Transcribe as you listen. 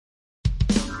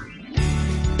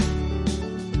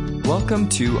Welcome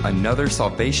to another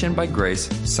Salvation by Grace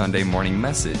Sunday morning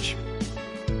message.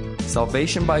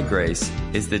 Salvation by Grace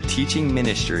is the teaching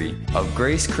ministry of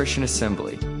Grace Christian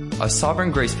Assembly, a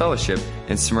Sovereign Grace Fellowship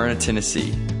in Smyrna,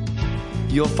 Tennessee.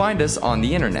 You'll find us on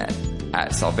the internet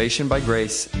at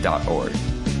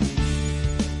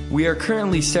salvationbygrace.org. We are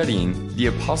currently studying the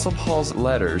Apostle Paul's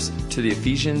letters to the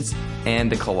Ephesians and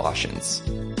the Colossians.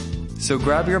 So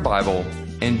grab your Bible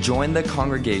and join the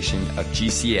congregation of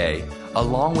GCA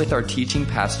along with our teaching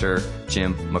pastor,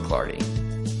 Jim McClarty.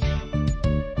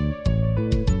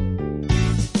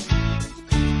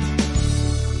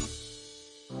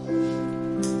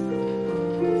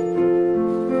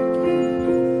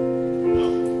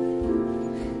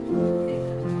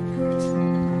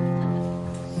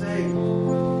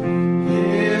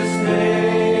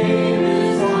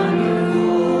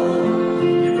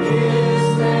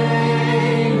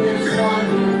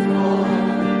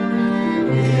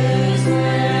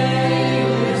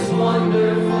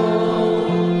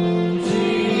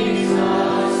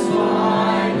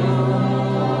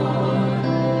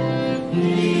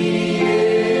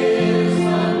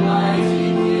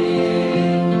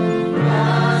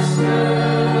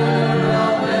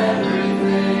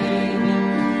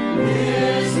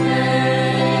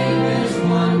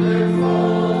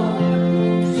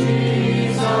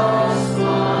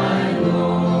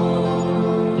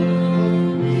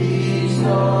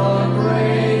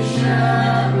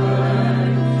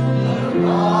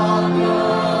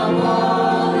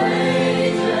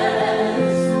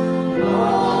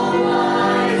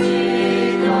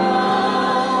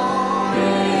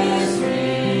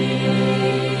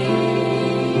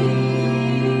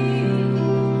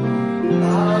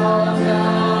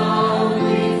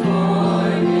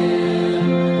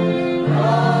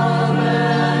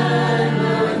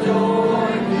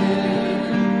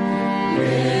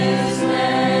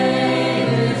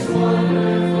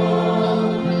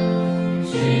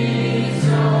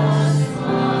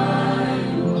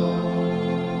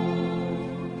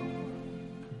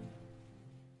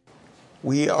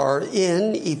 We are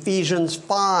in Ephesians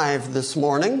 5 this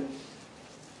morning.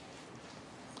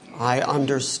 I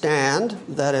understand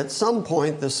that at some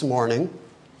point this morning,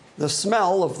 the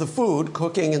smell of the food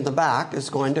cooking in the back is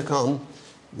going to come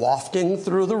wafting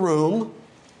through the room,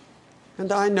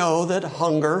 and I know that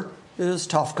hunger is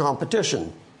tough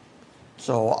competition.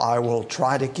 So I will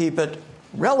try to keep it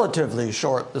relatively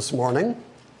short this morning.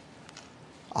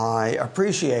 I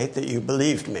appreciate that you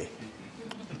believed me.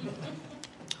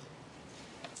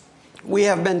 We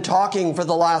have been talking for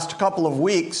the last couple of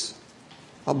weeks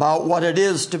about what it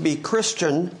is to be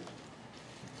Christian,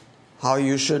 how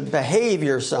you should behave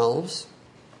yourselves,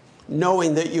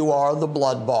 knowing that you are the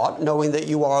blood-bought, knowing that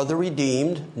you are the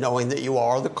redeemed, knowing that you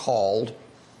are the called,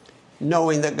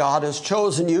 knowing that God has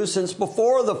chosen you since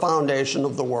before the foundation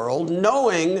of the world,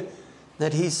 knowing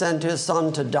that He sent His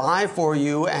Son to die for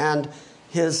you and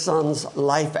His Son's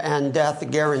life and death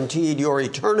guaranteed your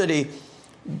eternity.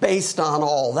 Based on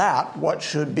all that, what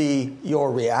should be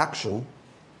your reaction?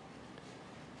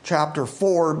 Chapter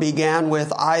 4 began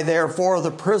with, I therefore,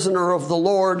 the prisoner of the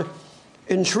Lord,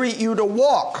 entreat you to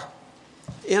walk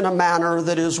in a manner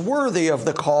that is worthy of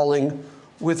the calling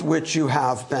with which you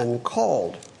have been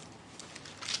called.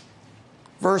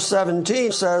 Verse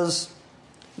 17 says,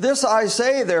 This I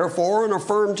say, therefore, and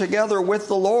affirm together with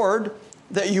the Lord,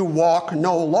 that you walk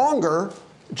no longer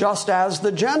just as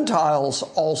the Gentiles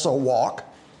also walk,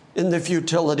 in the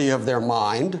futility of their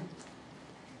mind.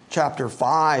 Chapter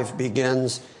 5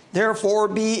 begins, Therefore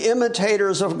be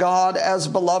imitators of God as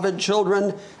beloved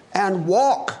children, and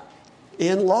walk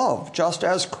in love, just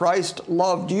as Christ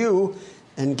loved you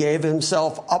and gave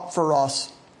Himself up for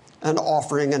us, an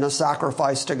offering and a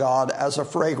sacrifice to God as a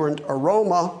fragrant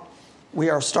aroma. We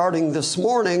are starting this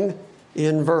morning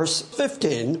in verse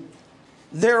 15.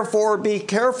 Therefore be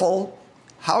careful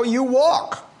how you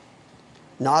walk,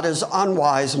 not as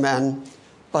unwise men,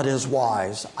 but as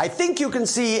wise. I think you can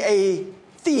see a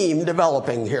theme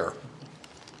developing here.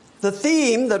 The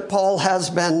theme that Paul has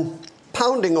been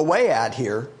pounding away at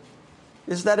here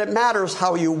is that it matters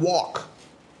how you walk.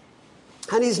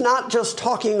 And he's not just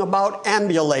talking about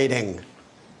ambulating.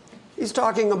 He's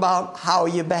talking about how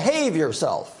you behave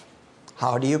yourself.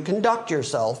 How do you conduct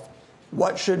yourself?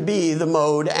 What should be the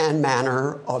mode and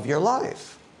manner of your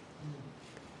life?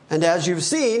 And as you've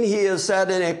seen, he has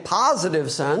said in a positive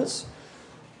sense,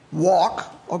 walk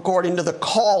according to the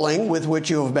calling with which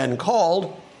you have been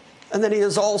called. And then he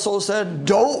has also said,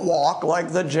 don't walk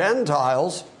like the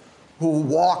Gentiles who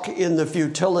walk in the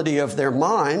futility of their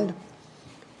mind.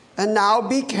 And now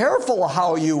be careful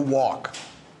how you walk,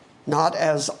 not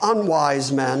as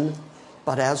unwise men,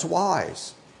 but as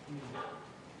wise.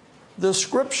 The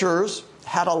scriptures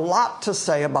had a lot to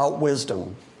say about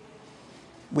wisdom.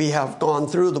 We have gone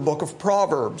through the book of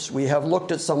Proverbs. We have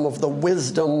looked at some of the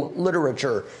wisdom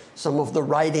literature, some of the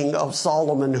writing of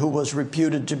Solomon, who was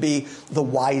reputed to be the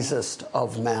wisest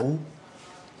of men.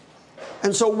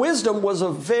 And so wisdom was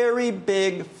a very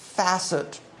big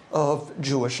facet of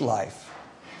Jewish life.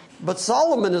 But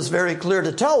Solomon is very clear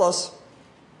to tell us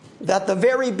that the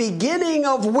very beginning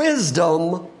of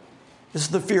wisdom is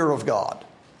the fear of God.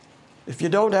 If you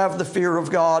don't have the fear of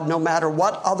God, no matter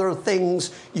what other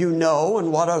things you know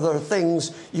and what other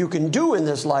things you can do in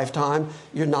this lifetime,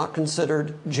 you're not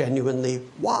considered genuinely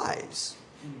wise.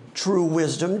 True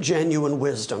wisdom, genuine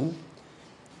wisdom,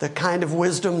 the kind of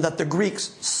wisdom that the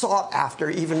Greeks sought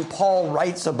after. Even Paul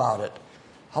writes about it.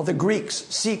 How the Greeks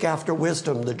seek after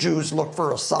wisdom, the Jews look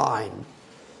for a sign.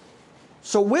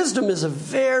 So wisdom is a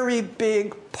very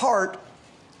big part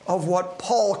of what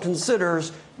Paul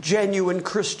considers genuine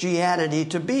Christianity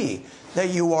to be. That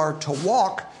you are to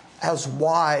walk as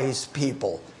wise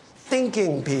people,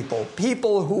 thinking people,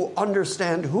 people who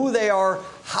understand who they are,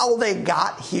 how they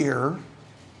got here,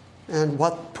 and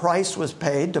what price was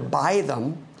paid to buy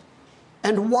them,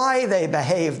 and why they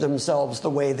behave themselves the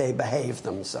way they behave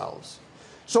themselves.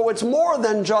 So it's more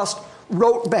than just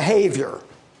rote behavior.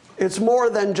 It's more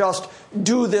than just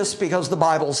do this because the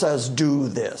Bible says do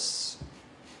this.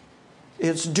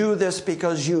 It's do this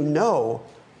because you know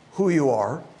who you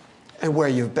are and where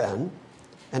you've been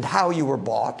and how you were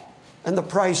bought and the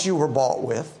price you were bought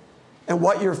with and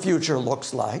what your future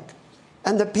looks like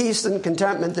and the peace and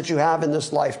contentment that you have in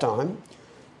this lifetime.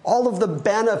 All of the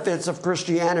benefits of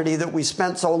Christianity that we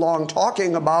spent so long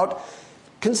talking about,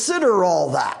 consider all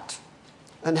that.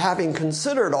 And having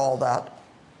considered all that,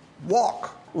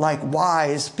 walk like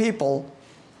wise people.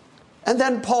 And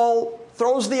then Paul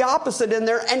throws the opposite in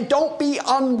there, and don't be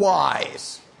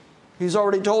unwise. He's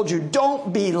already told you,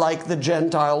 don't be like the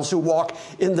Gentiles who walk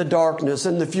in the darkness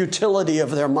and the futility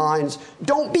of their minds.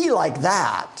 Don't be like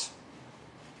that.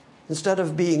 Instead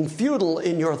of being futile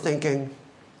in your thinking,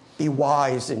 be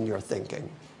wise in your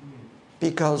thinking.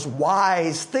 Because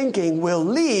wise thinking will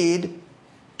lead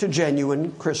to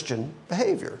genuine Christian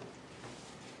behavior.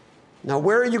 Now,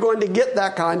 where are you going to get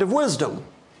that kind of wisdom?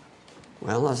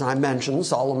 Well, as I mentioned,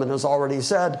 Solomon has already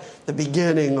said the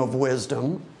beginning of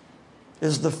wisdom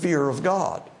is the fear of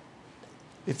God.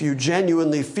 If you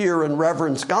genuinely fear and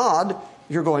reverence God,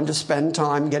 you're going to spend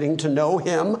time getting to know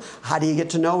Him. How do you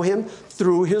get to know Him?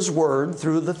 Through His Word,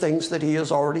 through the things that He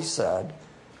has already said,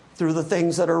 through the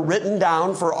things that are written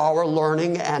down for our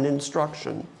learning and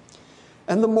instruction.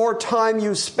 And the more time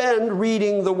you spend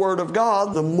reading the Word of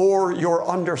God, the more your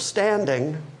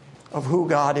understanding of who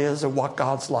God is and what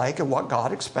God's like and what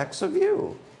God expects of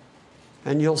you.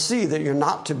 And you'll see that you're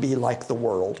not to be like the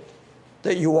world,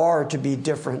 that you are to be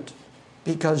different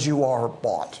because you are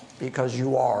bought, because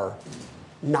you are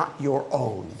not your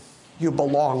own. You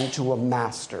belong to a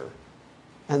master,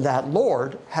 and that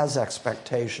Lord has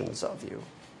expectations of you.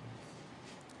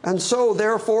 And so,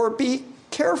 therefore, be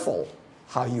careful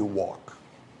how you walk.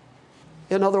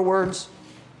 In other words,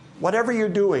 whatever you're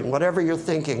doing, whatever you're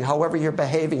thinking, however you're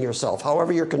behaving yourself,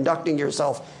 however you're conducting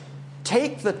yourself,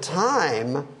 take the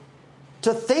time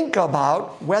to think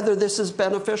about whether this is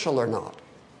beneficial or not,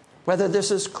 whether this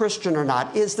is Christian or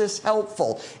not. Is this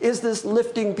helpful? Is this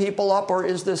lifting people up, or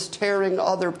is this tearing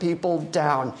other people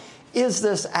down? Is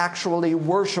this actually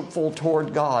worshipful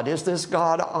toward God? Is this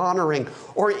God honoring?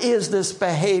 Or is this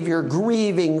behavior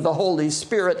grieving the Holy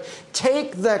Spirit?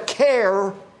 Take the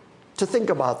care to think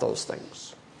about those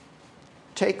things.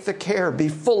 Take the care, be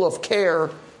full of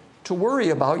care to worry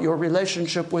about your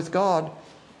relationship with God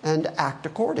and act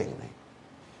accordingly.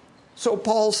 So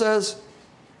Paul says,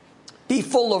 be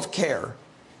full of care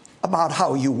about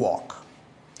how you walk.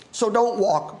 So don't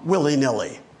walk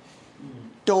willy-nilly.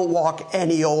 Don't walk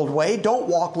any old way. Don't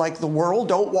walk like the world.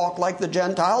 Don't walk like the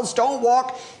Gentiles. Don't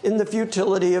walk in the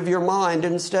futility of your mind.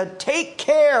 Instead, take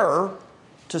care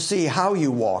to see how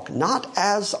you walk, not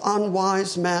as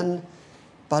unwise men,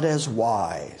 but as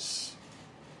wise,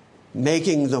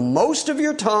 making the most of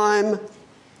your time,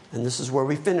 and this is where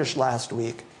we finished last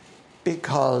week,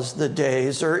 because the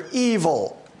days are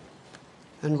evil.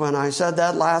 And when I said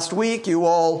that last week, you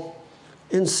all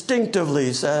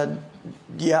instinctively said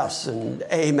yes and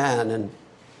amen, and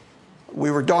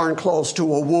we were darn close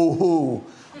to a woo-hoo.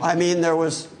 I mean, there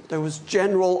was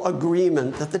general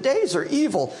agreement that the days are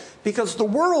evil, because the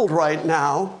world right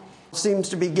now seems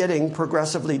to be getting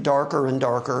progressively darker and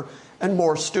darker and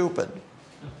more stupid.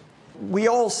 We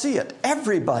all see it.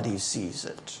 Everybody sees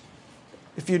it.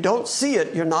 If you don't see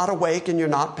it, you're not awake and you're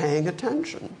not paying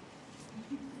attention.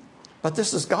 But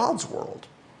this is God's world.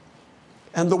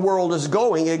 And the world is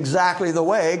going exactly the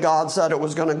way God said it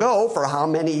was going to go for how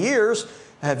many years?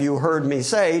 Have you heard me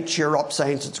say, cheer up,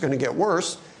 saints, it's going to get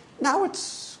worse? Now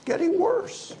it's getting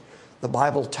worse. The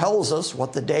Bible tells us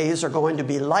what the days are going to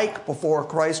be like before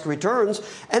Christ returns,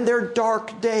 and they're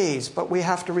dark days, but we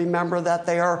have to remember that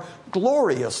they are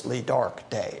gloriously dark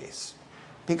days,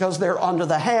 because they're under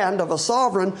the hand of a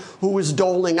sovereign who is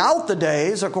doling out the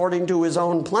days according to his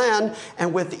own plan,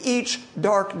 and with each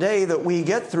dark day that we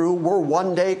get through, we're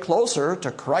one day closer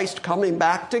to Christ coming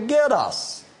back to get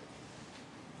us.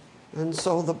 And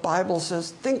so the Bible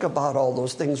says, think about all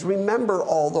those things, remember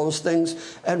all those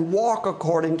things, and walk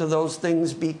according to those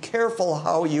things. Be careful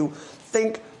how you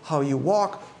think, how you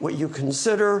walk, what you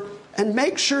consider, and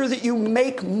make sure that you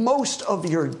make most of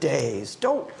your days.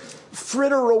 Don't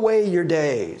fritter away your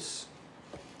days.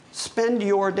 Spend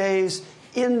your days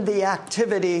in the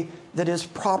activity that is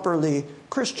properly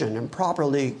Christian and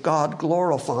properly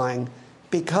God-glorifying,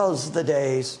 because the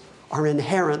days are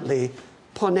inherently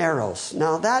poneros.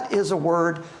 Now, that is a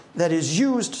word that is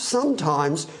used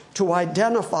sometimes to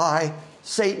identify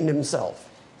Satan himself.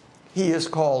 He is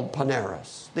called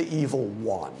poneros, the evil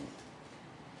one.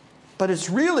 But it's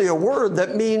really a word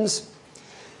that means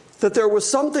that there was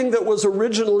something that was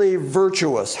originally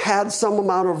virtuous, had some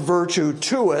amount of virtue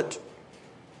to it,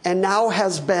 and now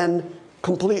has been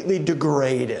completely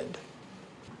degraded.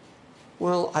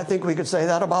 Well, I think we could say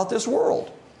that about this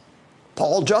world.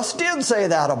 Paul just did say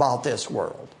that about this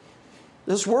world.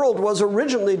 This world was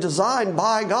originally designed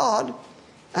by God,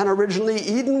 and originally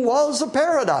Eden was a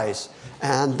paradise.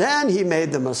 And then he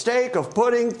made the mistake of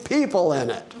putting people in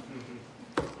it.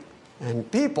 And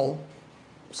people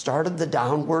started the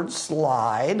downward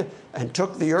slide and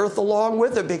took the earth along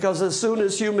with it, because as soon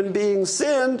as human beings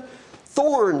sinned,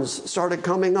 thorns started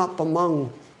coming up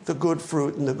among the good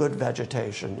fruit and the good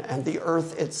vegetation. And the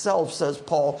earth itself, says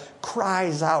Paul,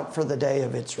 cries out for the day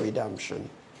of its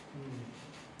redemption.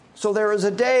 So there is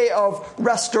a day of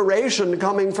restoration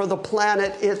coming for the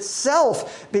planet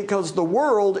itself, because the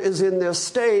world is in this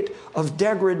state of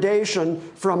degradation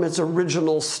from its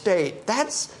original state.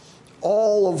 That's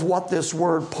all of what this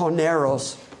word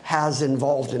poneros has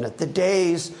involved in it. The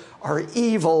days are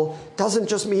evil doesn't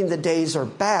just mean the days are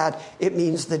bad. It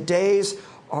means the days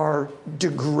are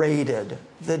degraded.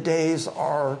 The days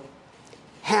are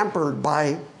hampered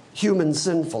by human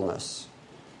sinfulness.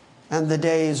 And the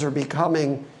days are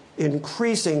becoming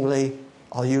increasingly,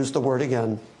 I'll use the word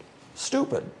again,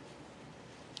 stupid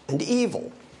and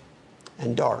evil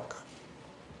and dark.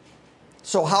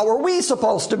 So how are we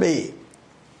supposed to be?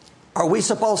 Are we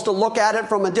supposed to look at it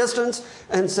from a distance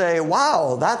and say,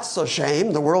 wow, that's a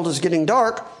shame, the world is getting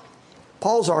dark?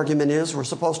 Paul's argument is we're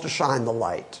supposed to shine the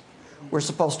light. We're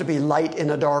supposed to be light in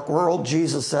a dark world.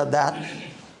 Jesus said that.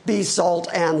 Be salt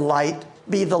and light.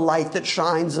 Be the light that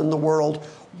shines in the world.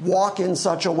 Walk in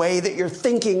such a way that you're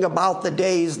thinking about the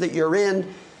days that you're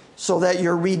in, so that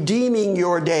you're redeeming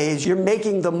your days. You're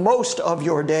making the most of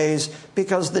your days,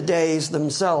 because the days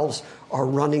themselves are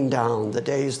running down. The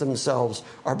days themselves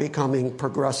are becoming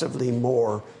progressively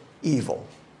more evil.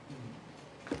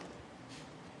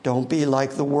 Don't be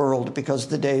like the world, because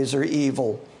the days are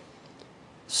evil.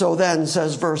 So then,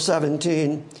 says verse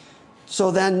 17,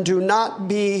 so then do not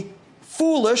be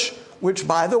foolish, which,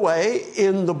 by the way,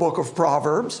 in the book of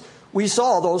Proverbs, we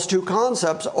saw those two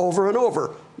concepts over and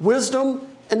over. Wisdom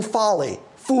and folly,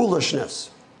 foolishness.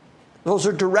 Those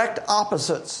are direct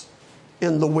opposites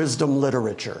in the wisdom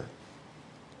literature.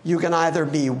 You can either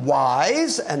be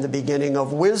wise, and the beginning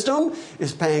of wisdom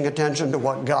is paying attention to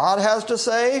what God has to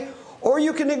say, or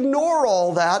you can ignore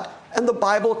all that, and the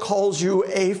Bible calls you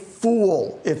a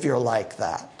fool if you're like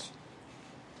that.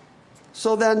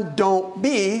 So then don't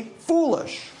be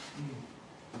foolish.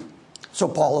 So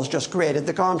Paul has just created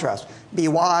the contrast. Be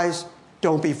wise,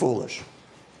 don't be foolish.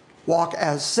 Walk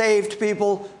as saved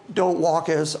people, don't walk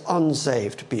as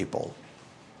unsaved people.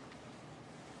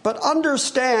 But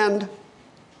understand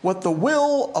what the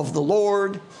will of the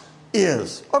Lord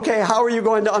is. Okay, how are you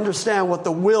going to understand what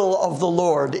the will of the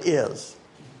Lord is?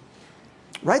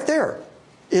 Right there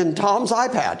in Tom's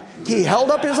iPad. He held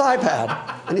up his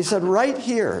iPad and he said, right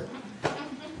here.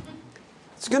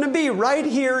 It's going to be right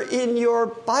here in your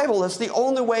Bible. It's the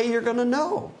only way you're going to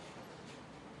know.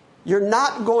 You're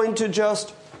not going to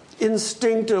just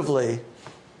instinctively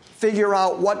figure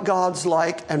out what God's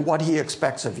like and what he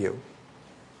expects of you.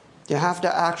 You have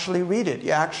to actually read it.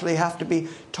 You actually have to be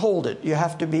told it. You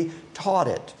have to be taught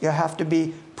it. You have to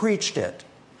be preached it.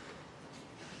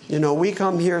 You know, we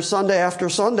come here Sunday after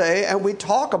Sunday and we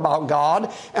talk about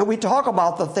God, and we talk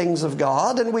about the things of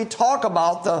God, and we talk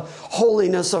about the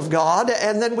holiness of God,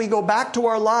 and then we go back to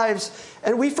our lives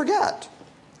and we forget.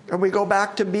 And we go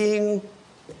back to being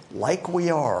like we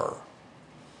are.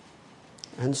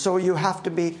 And so you have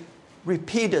to be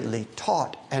repeatedly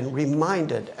taught and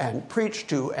reminded and preached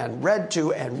to and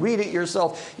read it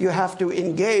yourself. You have to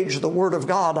engage the Word of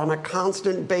God on a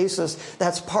constant basis.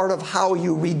 That's part of how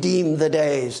you redeem the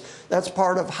days. That's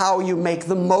part of how you make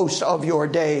the most of your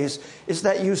days, is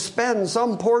that you spend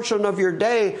some portion of your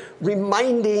day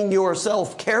reminding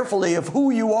yourself carefully of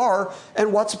who you are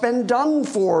and what's been done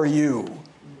for you.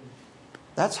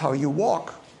 That's how you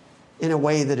walk in a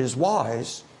way that is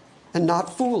wise and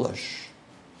not foolish.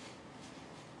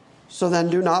 So then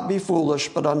do not be foolish,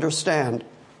 but understand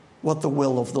what the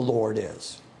will of the Lord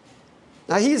is.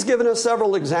 Now, he's given us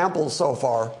several examples so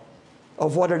far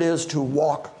of what it is to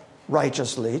walk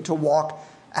righteously, to walk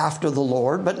after the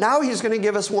Lord. But now he's going to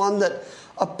give us one that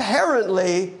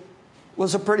apparently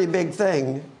was a pretty big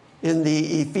thing in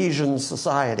the Ephesian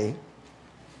society.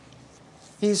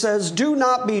 He says, do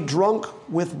not be drunk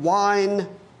with wine.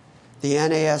 The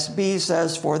NASB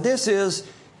says, for this is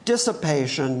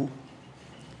dissipation,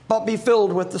 but be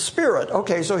filled with the Spirit.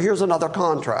 Okay, so here's another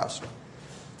contrast.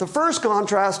 The first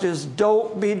contrast is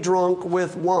don't be drunk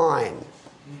with wine.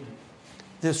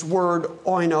 This word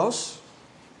oinos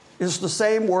is the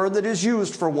same word that is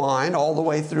used for wine all the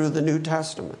way through the New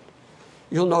Testament.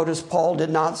 You'll notice Paul did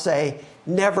not say,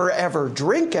 never ever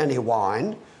drink any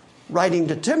wine. Writing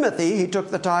to Timothy, he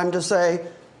took the time to say,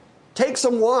 take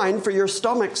some wine for your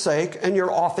stomach's sake and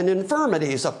your often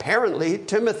infirmities. Apparently,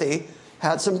 Timothy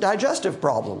had some digestive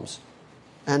problems.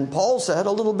 And Paul said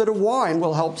a little bit of wine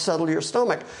will help settle your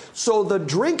stomach. So the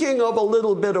drinking of a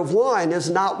little bit of wine is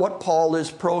not what Paul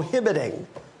is prohibiting.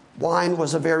 Wine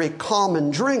was a very common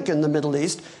drink in the Middle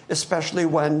East, especially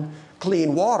when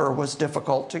clean water was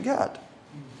difficult to get.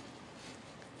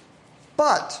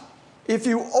 But if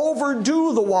you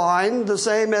overdo the wine, the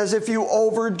same as if you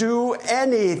overdo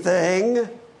anything,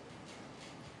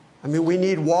 I mean, we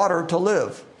need water to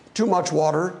live. Too much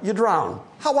water, you drown.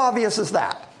 How obvious is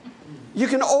that? You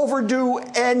can overdo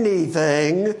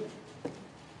anything.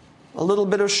 A little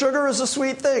bit of sugar is a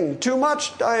sweet thing. Too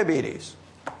much, diabetes.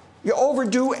 You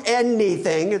overdo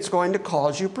anything, it's going to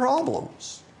cause you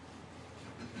problems.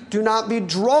 Do not be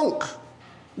drunk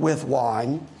with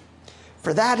wine,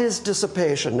 for that is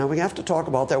dissipation. Now we have to talk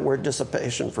about that word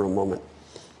dissipation for a moment.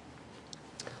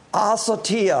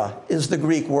 Asotia is the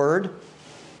Greek word.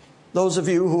 Those of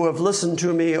you who have listened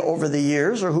to me over the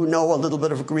years or who know a little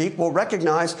bit of Greek will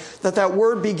recognize that that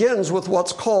word begins with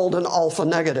what's called an alpha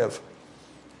negative.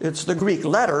 It's the Greek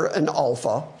letter, an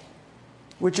alpha,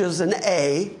 which is an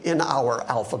A in our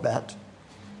alphabet.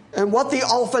 And what the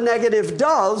alpha negative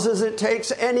does is it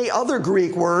takes any other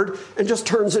Greek word and just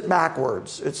turns it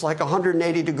backwards. It's like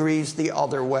 180 degrees the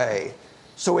other way.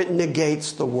 So it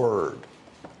negates the word.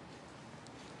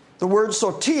 The word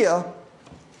sotia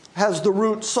has the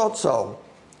root sozo.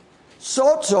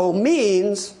 Sozo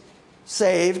means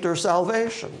saved or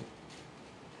salvation.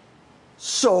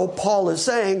 So Paul is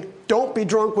saying, don't be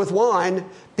drunk with wine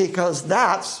because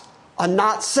that's a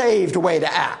not saved way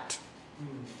to act.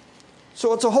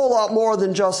 So it's a whole lot more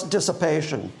than just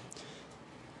dissipation.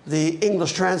 The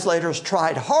English translators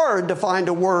tried hard to find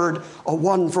a word, a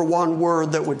one-for-one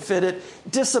word that would fit it.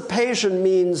 Dissipation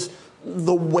means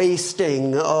the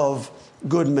wasting of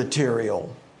good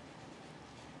material.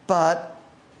 But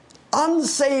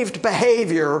unsaved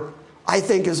behavior, I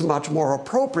think, is much more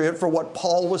appropriate for what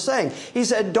Paul was saying. He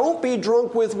said, don't be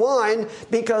drunk with wine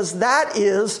because that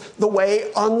is the way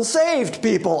unsaved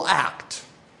people act.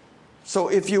 So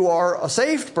if you are a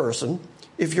saved person,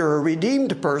 if you're a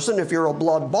redeemed person, if you're a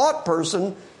blood-bought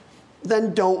person,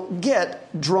 then don't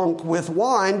get drunk with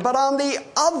wine. But on the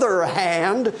other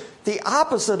hand, the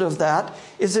opposite of that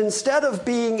is instead of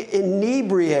being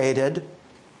inebriated,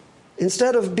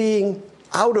 instead of being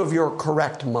out of your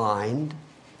correct mind,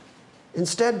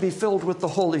 instead be filled with the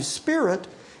Holy Spirit,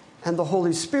 and the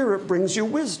Holy Spirit brings you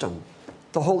wisdom.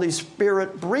 The Holy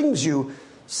Spirit brings you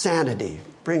sanity,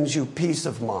 brings you peace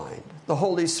of mind. The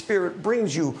Holy Spirit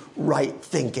brings you right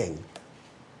thinking.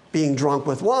 Being drunk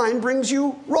with wine brings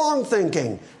you wrong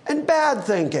thinking and bad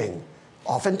thinking,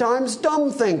 oftentimes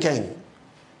dumb thinking.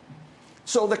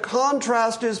 So the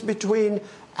contrast is between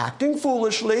acting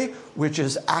foolishly, which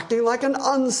is acting like an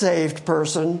unsaved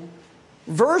person,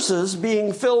 versus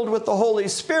being filled with the Holy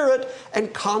Spirit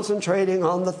and concentrating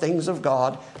on the things of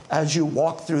God as you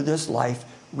walk through this life,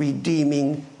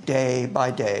 redeeming day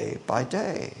by day by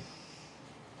day.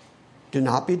 Do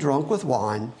not be drunk with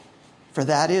wine, for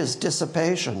that is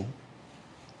dissipation,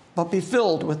 but be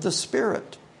filled with the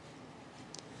Spirit.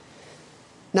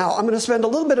 Now, I'm going to spend a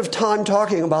little bit of time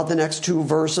talking about the next two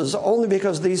verses, only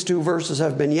because these two verses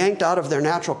have been yanked out of their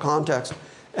natural context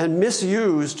and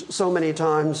misused so many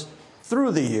times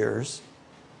through the years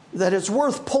that it's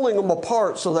worth pulling them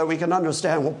apart so that we can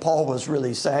understand what Paul was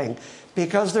really saying.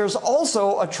 Because there's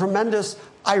also a tremendous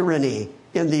irony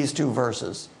in these two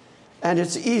verses, and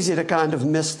it's easy to kind of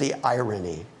miss the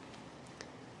irony.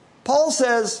 Paul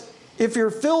says, if you're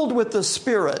filled with the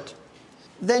Spirit,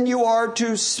 then you are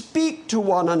to speak to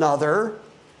one another.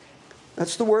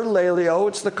 That's the word laleo.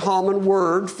 It's the common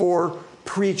word for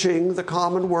preaching, the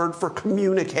common word for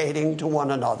communicating to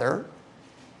one another.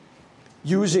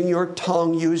 Using your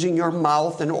tongue, using your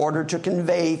mouth in order to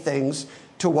convey things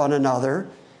to one another.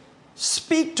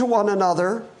 Speak to one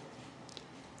another.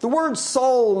 The word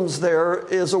psalms there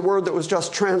is a word that was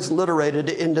just transliterated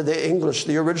into the English.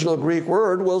 The original Greek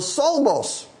word was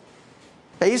psalmos.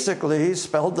 Basically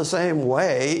spelled the same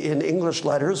way in English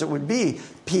letters. It would be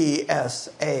Psalmos,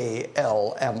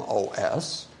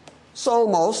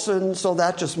 psalmos, and so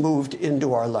that just moved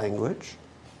into our language.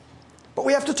 But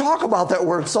we have to talk about that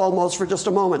word psalmos for just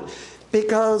a moment,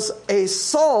 because a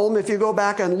psalm, if you go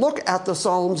back and look at the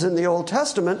Psalms in the Old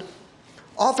Testament,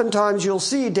 oftentimes you'll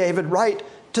see David write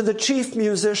to the chief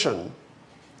musician,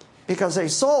 because a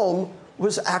psalm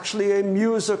was actually a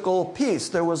musical piece.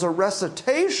 There was a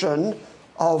recitation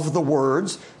of the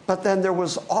words, but then there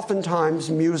was oftentimes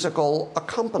musical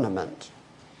accompaniment.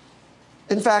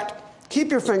 In fact, keep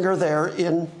your finger there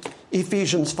in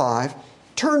Ephesians 5.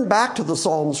 Turn back to the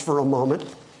Psalms for a moment.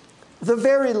 The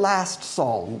very last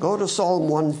psalm. Go to Psalm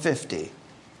 150.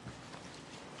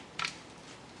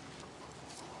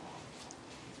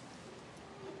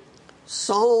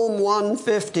 Psalm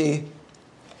 150.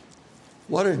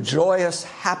 What a joyous,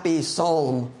 happy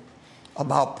psalm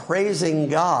about praising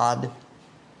God.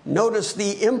 Notice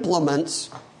the implements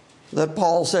that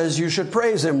Paul says you should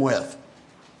praise him with,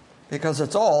 because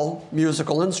it's all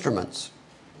musical instruments.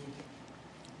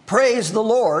 Praise the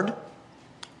Lord.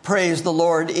 Praise the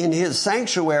Lord in his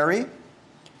sanctuary.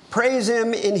 Praise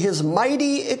him in his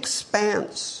mighty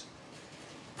expanse.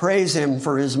 Praise him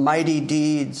for his mighty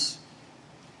deeds.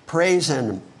 Praise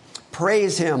him.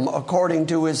 Praise him according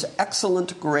to his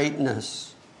excellent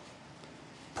greatness.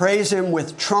 Praise him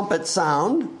with trumpet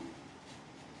sound.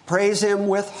 Praise him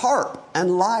with harp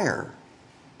and lyre.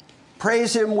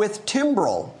 Praise him with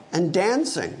timbrel and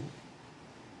dancing.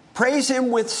 Praise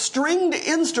him with stringed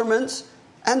instruments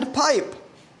and pipe.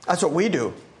 That's what we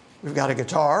do. We've got a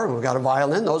guitar, we've got a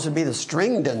violin. Those would be the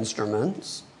stringed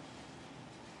instruments.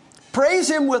 Praise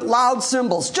him with loud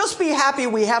cymbals. Just be happy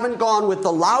we haven't gone with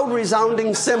the loud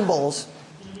resounding cymbals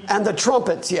and the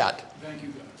trumpets yet. Thank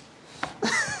you,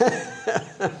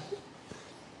 God.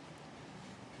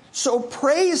 So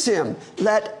praise him.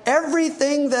 Let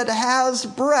everything that has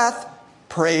breath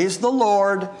praise the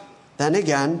Lord. Then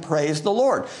again, praise the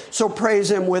Lord. So praise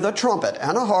him with a trumpet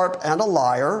and a harp and a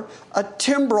lyre, a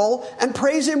timbrel, and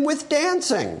praise him with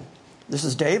dancing. This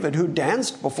is David who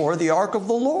danced before the ark of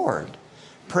the Lord.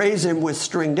 Praise him with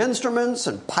stringed instruments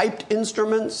and piped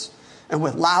instruments, and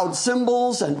with loud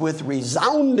cymbals and with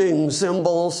resounding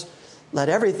cymbals. Let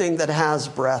everything that has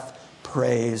breath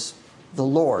praise the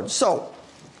Lord. So,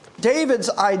 David's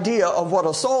idea of what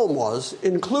a psalm was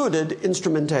included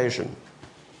instrumentation.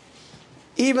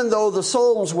 Even though the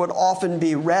psalms would often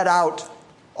be read out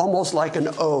almost like an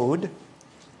ode,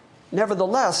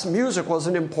 nevertheless, music was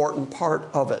an important part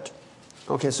of it.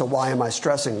 Okay, so why am I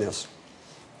stressing this?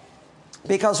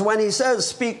 Because when he says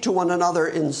speak to one another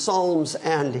in psalms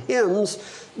and hymns,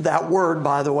 that word,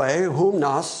 by the way,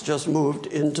 hymnos, just moved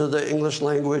into the English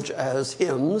language as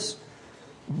hymns.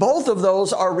 Both of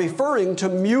those are referring to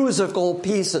musical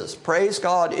pieces. Praise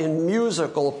God in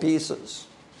musical pieces.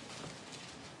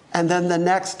 And then the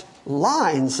next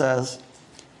line says,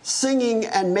 singing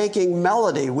and making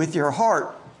melody with your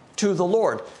heart to the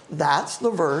Lord. That's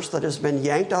the verse that has been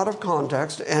yanked out of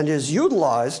context and is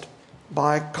utilized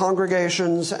by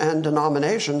congregations and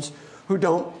denominations who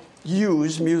don't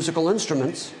use musical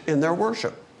instruments in their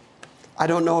worship. I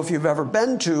don't know if you've ever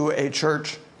been to a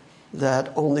church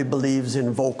that only believes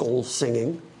in vocal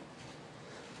singing.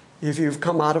 If you've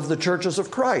come out of the churches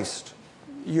of Christ,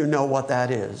 you know what that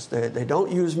is. They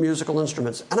don't use musical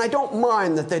instruments. And I don't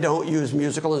mind that they don't use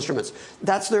musical instruments.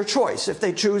 That's their choice. If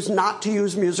they choose not to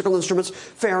use musical instruments,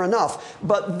 fair enough.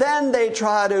 But then they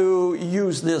try to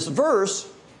use this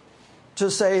verse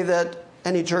to say that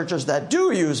any churches that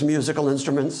do use musical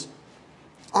instruments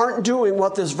aren't doing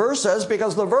what this verse says,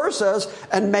 because the verse says,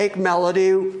 and make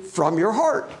melody from your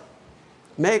heart.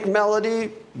 Make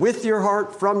melody with your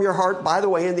heart, from your heart. By the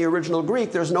way, in the original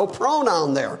Greek, there's no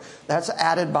pronoun there. That's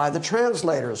added by the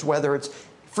translators, whether it's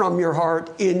from your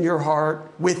heart, in your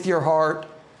heart, with your heart.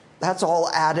 That's all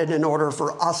added in order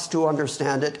for us to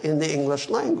understand it in the English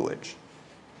language.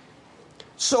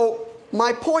 So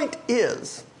my point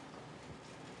is,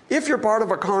 if you're part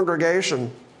of a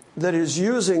congregation that is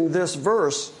using this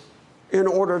verse in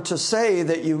order to say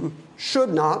that you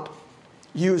should not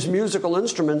use musical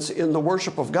instruments in the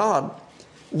worship of God,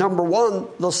 number one,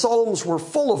 the Psalms were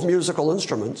full of musical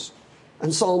instruments,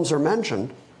 and Psalms are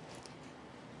mentioned.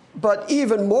 But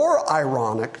even more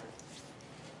ironic,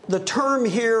 the term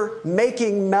here,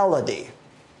 making melody,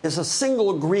 is a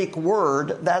single Greek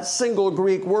word. That single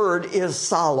Greek word is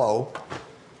psallo,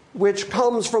 which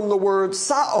comes from the word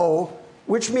sao,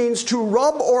 which means to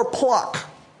rub or pluck.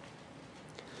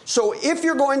 So if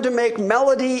you're going to make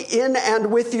melody in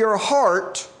and with your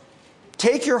heart,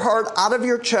 take your heart out of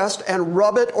your chest and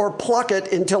rub it or pluck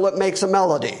it until it makes a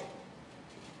melody.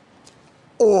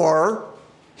 Or,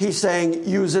 he's saying,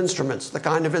 use instruments, the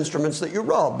kind of instruments that you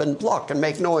rub and pluck and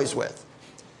make noise with.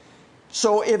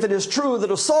 So if it is true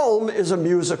that a psalm is a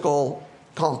musical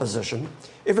composition,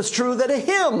 if it's true that a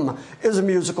hymn is a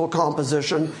musical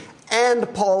composition,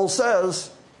 and Paul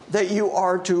says that you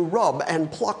are to rub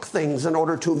and pluck things in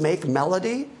order to make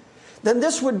melody, then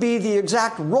this would be the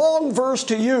exact wrong verse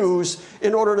to use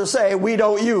in order to say we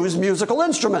don't use musical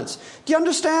instruments. Do you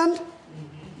understand?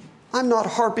 I'm not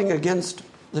harping against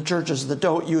the churches that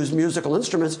don't use musical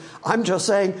instruments. I'm just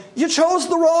saying you chose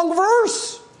the wrong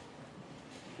verse.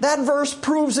 That verse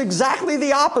proves exactly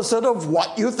the opposite of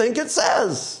what you think it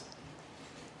says.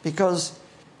 Because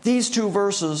these two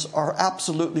verses are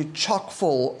absolutely chock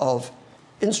full of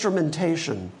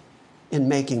instrumentation in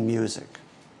making music.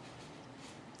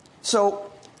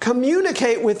 So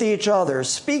communicate with each other,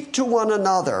 speak to one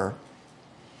another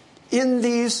in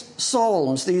these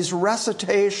psalms, these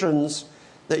recitations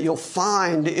that you'll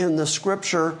find in the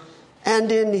scripture,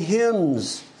 and in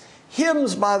hymns.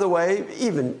 Hymns, by the way,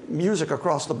 even music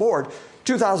across the board,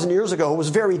 2,000 years ago was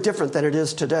very different than it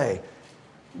is today.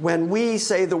 When we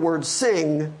say the word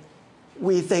sing,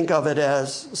 we think of it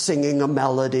as singing a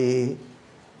melody.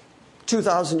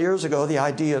 2,000 years ago, the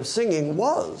idea of singing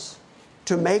was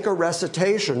to make a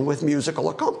recitation with musical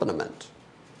accompaniment.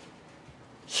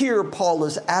 Here, Paul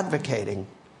is advocating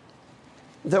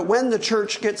that when the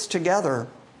church gets together,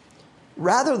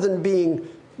 rather than being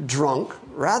drunk,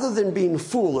 rather than being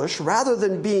foolish, rather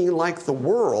than being like the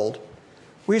world,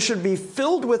 we should be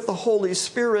filled with the Holy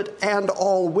Spirit and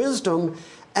all wisdom,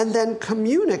 and then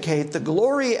communicate the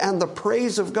glory and the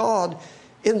praise of God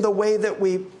in the way that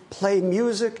we play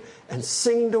music and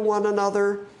sing to one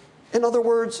another. In other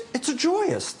words, it's a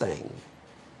joyous thing.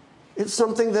 It's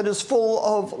something that is full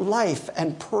of life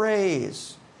and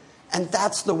praise. And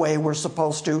that's the way we're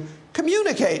supposed to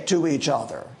communicate to each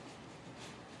other.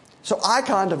 So I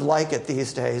kind of like it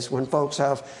these days when folks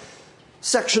have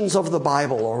sections of the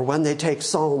Bible or when they take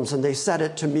Psalms and they set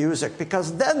it to music,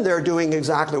 because then they're doing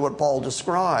exactly what Paul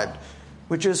described,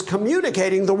 which is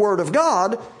communicating the Word of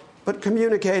God, but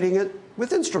communicating it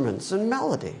with instruments and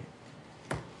melody.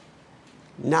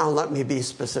 Now let me be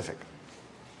specific.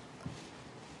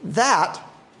 That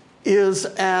is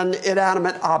an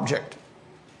inanimate object.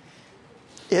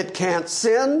 It can't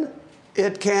sin.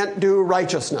 It can't do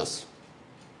righteousness.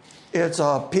 It's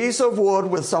a piece of wood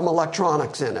with some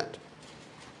electronics in it.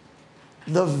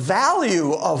 The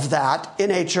value of that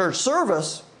in a church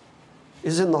service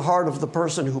is in the heart of the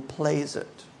person who plays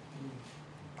it.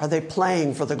 Are they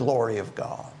playing for the glory of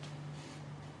God?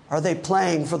 Are they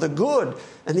playing for the good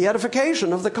and the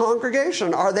edification of the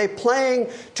congregation? Are they playing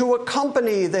to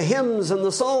accompany the hymns and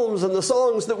the psalms and the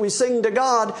songs that we sing to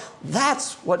God?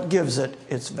 That's what gives it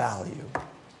its value.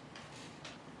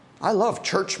 I love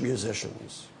church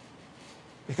musicians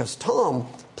because Tom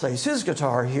plays his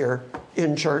guitar here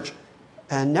in church,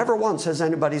 and never once has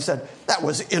anybody said, that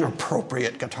was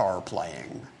inappropriate guitar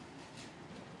playing.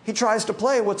 He tries to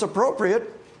play what's appropriate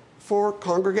for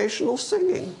congregational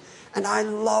singing. And I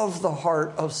love the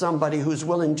heart of somebody who's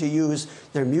willing to use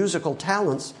their musical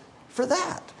talents for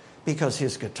that, because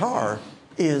his guitar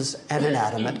is an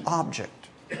inanimate object.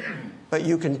 But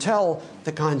you can tell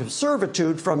the kind of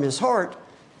servitude from his heart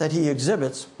that he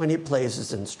exhibits when he plays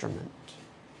his instrument.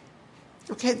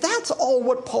 Okay, that's all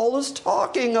what Paul is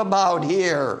talking about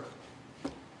here.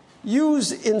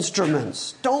 Use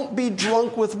instruments. Don't be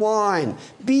drunk with wine.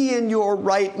 Be in your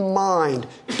right mind.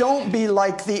 Don't be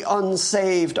like the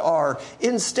unsaved are.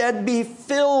 Instead, be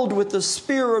filled with the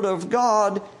Spirit of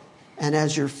God. And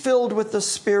as you're filled with the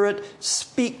Spirit,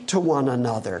 speak to one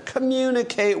another.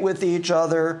 Communicate with each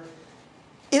other.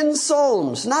 in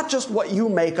psalms, not just what you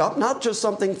make up, not just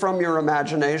something from your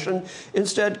imagination.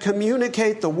 Instead,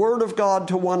 communicate the Word of God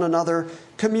to one another,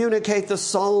 communicate the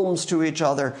psalms to each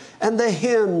other, and the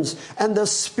hymns and the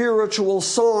spiritual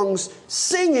songs,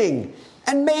 singing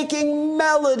and making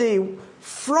melody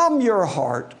from your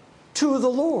heart to the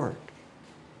Lord.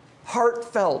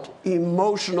 Heartfelt,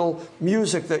 emotional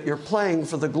music that you're playing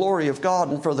for the glory of God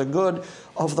and for the good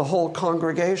of the whole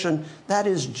congregation, that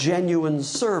is genuine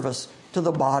service to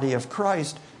the body of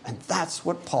Christ. And that's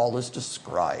what Paul is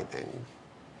describing.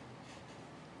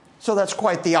 So that's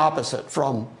quite the opposite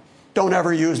from don't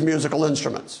ever use musical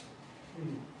instruments.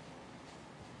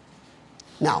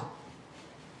 Now,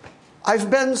 I've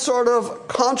been sort of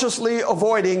consciously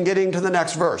avoiding getting to the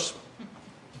next verse.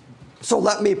 So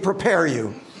let me prepare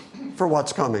you for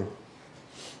what's coming.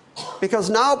 Because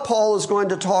now Paul is going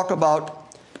to talk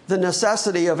about the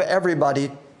necessity of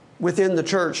everybody within the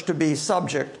church to be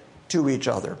subject to each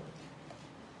other.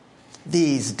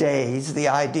 These days, the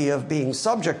idea of being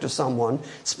subject to someone,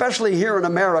 especially here in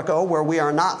America where we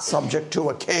are not subject to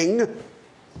a king.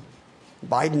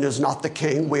 Biden is not the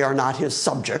king, we are not his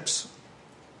subjects.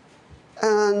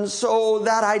 And so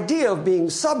that idea of being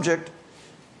subject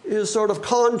is sort of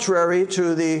contrary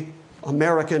to the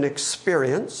American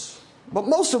experience. But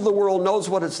most of the world knows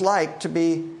what it's like to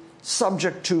be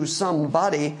subject to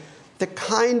somebody. The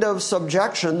kind of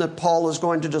subjection that Paul is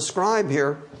going to describe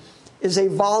here is a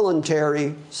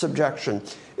voluntary subjection.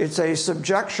 It's a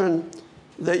subjection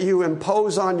that you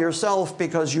impose on yourself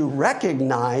because you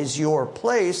recognize your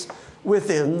place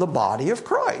within the body of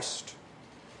Christ.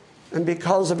 And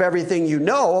because of everything you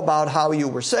know about how you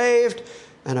were saved,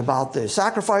 and about the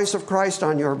sacrifice of Christ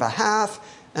on your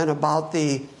behalf, and about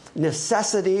the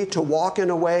necessity to walk in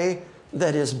a way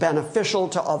that is beneficial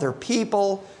to other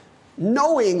people,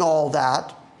 knowing all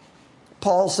that,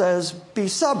 Paul says, be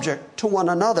subject to one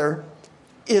another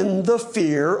in the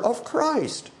fear of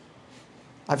Christ.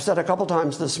 I've said a couple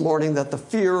times this morning that the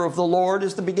fear of the Lord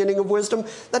is the beginning of wisdom.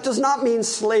 That does not mean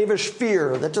slavish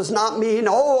fear. That does not mean,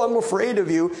 oh, I'm afraid of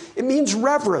you. It means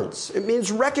reverence. It means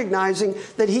recognizing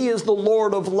that He is the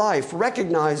Lord of life,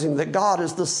 recognizing that God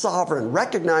is the sovereign,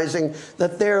 recognizing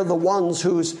that they're the ones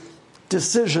whose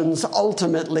decisions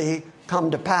ultimately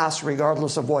come to pass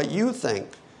regardless of what you think.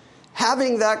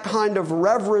 Having that kind of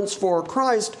reverence for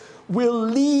Christ will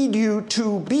lead you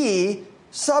to be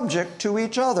subject to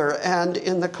each other. And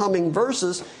in the coming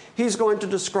verses, he's going to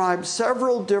describe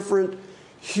several different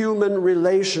human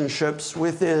relationships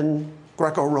within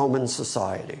Greco-Roman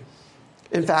society.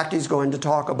 In fact, he's going to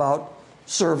talk about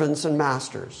servants and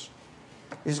masters.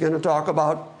 He's going to talk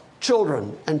about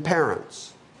children and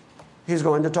parents. He's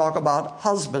going to talk about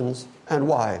husbands and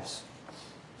wives.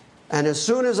 And as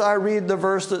soon as I read the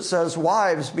verse that says,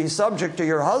 wives, be subject to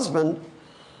your husband,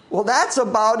 well, that's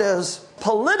about as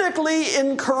politically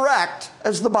incorrect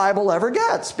as the Bible ever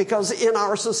gets, because in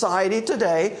our society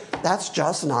today, that's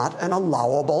just not an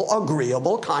allowable,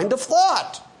 agreeable kind of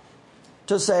thought.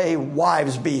 To say,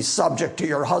 wives, be subject to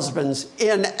your husbands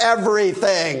in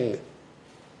everything.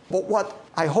 But what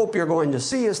I hope you're going to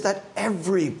see is that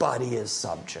everybody is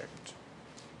subject.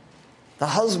 The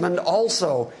husband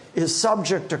also is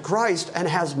subject to Christ and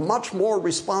has much more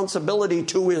responsibility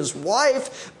to his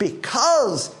wife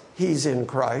because he's in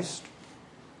Christ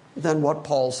than what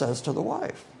Paul says to the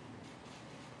wife.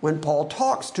 When Paul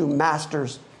talks to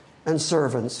masters and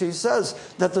servants, he says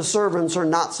that the servants are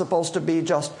not supposed to be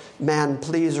just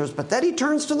man-pleasers, but that he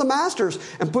turns to the masters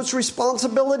and puts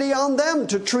responsibility on them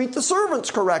to treat the servants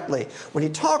correctly. When he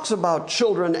talks about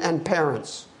children and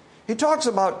parents, he talks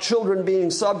about children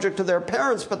being subject to their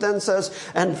parents, but then says,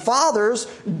 and fathers,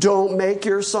 don't make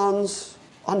your sons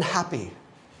unhappy.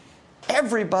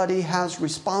 Everybody has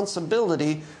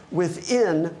responsibility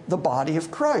within the body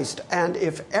of Christ. And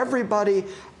if everybody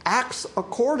acts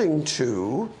according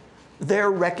to their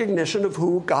recognition of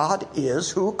who God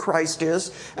is, who Christ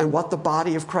is, and what the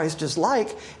body of Christ is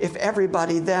like, if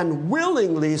everybody then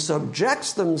willingly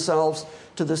subjects themselves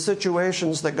to the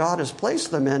situations that God has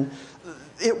placed them in,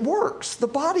 it works. The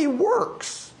body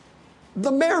works.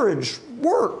 The marriage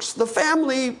works. The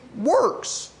family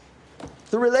works.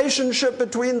 The relationship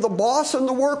between the boss and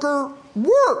the worker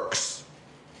works.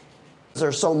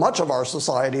 There's so much of our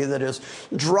society that is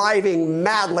driving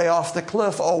madly off the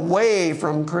cliff away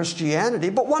from Christianity.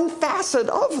 But one facet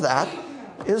of that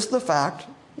is the fact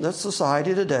that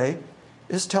society today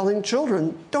is telling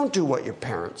children, don't do what your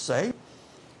parents say.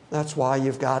 That's why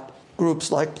you've got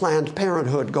groups like Planned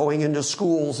Parenthood going into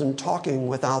schools and talking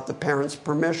without the parents'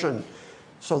 permission,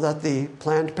 so that the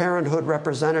Planned Parenthood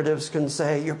representatives can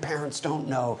say, your parents don't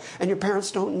know, and your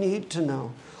parents don't need to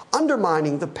know.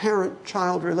 undermining the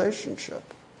parent-child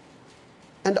relationship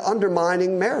and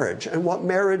undermining marriage and what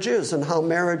marriage is and how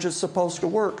marriage is supposed to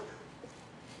work.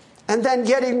 And then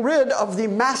getting rid of the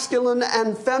masculine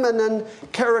and feminine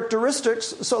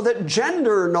characteristics so that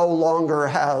gender no longer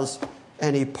has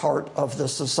any part of the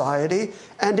society.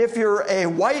 And if you're a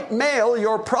white male,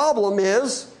 your problem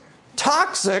is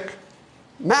toxic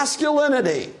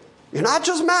masculinity. You're not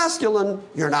just masculine,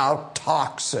 you're now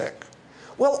toxic.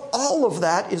 Well, all of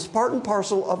that is part and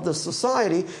parcel of the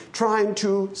society trying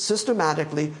to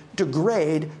systematically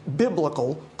degrade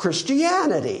biblical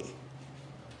Christianity.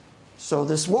 So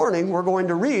this morning we're going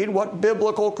to read what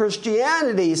biblical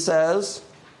Christianity says,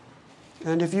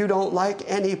 and if you don't like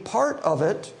any part of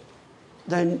it,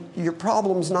 then your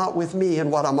problem's not with me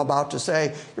and what I'm about to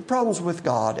say. Your problem's with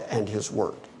God and His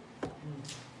Word.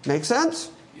 Make sense?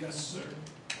 Yes, sir.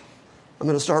 I'm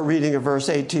going to start reading at verse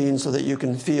 18 so that you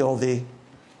can feel the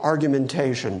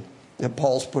argumentation that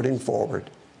Paul's putting forward.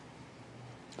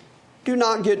 Do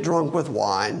not get drunk with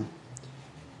wine,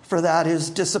 for that is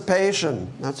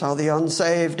dissipation. That's how the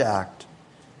unsaved act.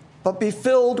 But be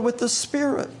filled with the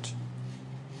Spirit,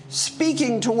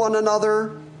 speaking to one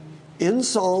another in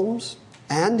psalms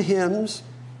and hymns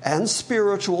and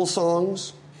spiritual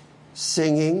songs,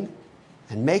 singing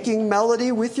and making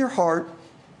melody with your heart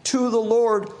to the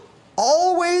Lord,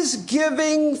 always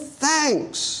giving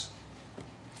thanks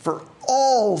for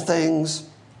all things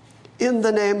in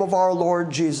the name of our Lord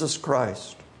Jesus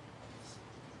Christ.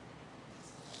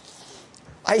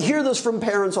 I hear this from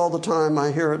parents all the time.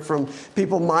 I hear it from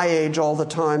people my age all the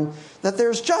time, that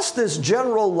there's just this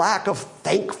general lack of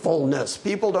thankfulness.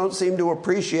 People don't seem to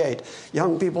appreciate.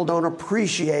 Young people don't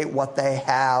appreciate what they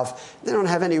have. They don't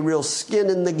have any real skin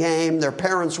in the game. Their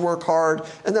parents work hard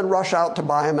and then rush out to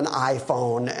buy them an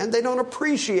iPhone, and they don't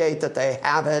appreciate that they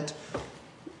have it.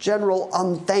 General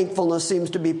unthankfulness seems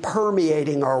to be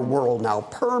permeating our world now,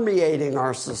 permeating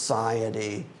our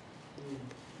society.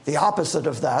 The opposite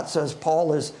of that, says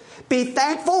Paul, is be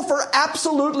thankful for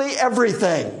absolutely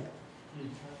everything.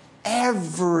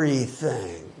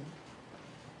 Everything.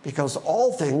 Because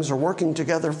all things are working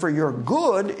together for your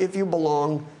good if you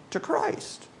belong to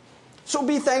Christ. So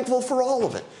be thankful for all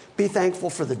of it. Be thankful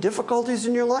for the difficulties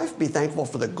in your life. Be thankful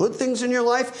for the good things in your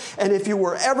life. And if you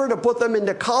were ever to put them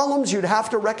into columns, you'd have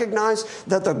to recognize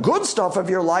that the good stuff of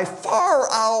your life far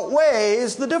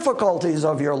outweighs the difficulties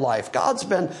of your life. God's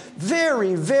been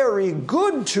very, very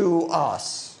good to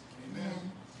us. Amen.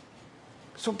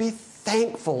 So be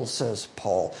thankful, says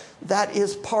Paul. That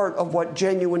is part of what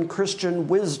genuine Christian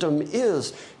wisdom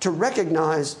is, to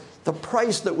recognize the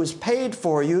price that was paid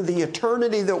for you, the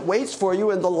eternity that waits for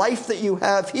you, and the life that you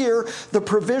have here, the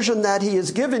provision that He has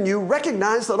given you.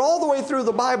 Recognize that all the way through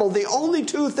the Bible, the only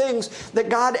two things that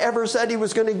God ever said He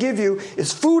was going to give you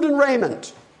is food and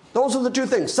raiment. Those are the two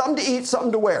things, something to eat,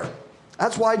 something to wear.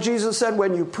 That's why Jesus said,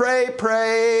 when you pray,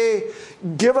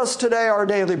 give us today our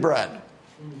daily bread.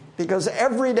 Because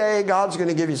every day God's going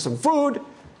to give you some food,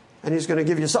 and He's going to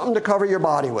give you something to cover your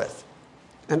body with.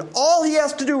 And all He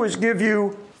has to do is give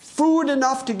you food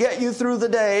enough to get you through the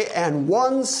day and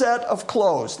one set of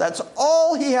clothes. That's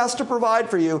all He has to provide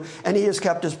for you, and He has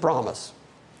kept His promise.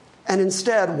 And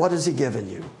instead, what has He given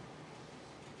you?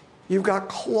 You've got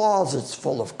closets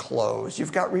full of clothes.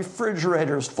 You've got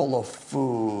refrigerators full of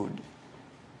food.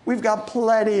 We've got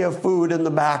plenty of food in the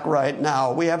back right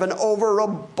now. We have an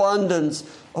overabundance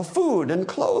of food and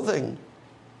clothing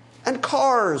and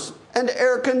cars and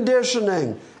air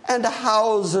conditioning and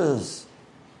houses.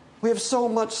 We have so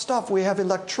much stuff. We have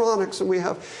electronics and we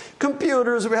have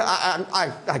computers.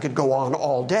 I could go on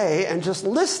all day and just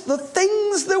list the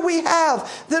things that we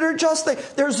have that are just there.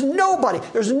 There's nobody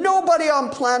on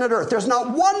planet Earth. There's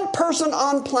not one person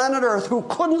on planet Earth who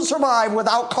couldn't survive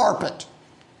without carpet.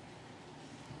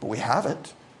 But we have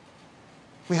it.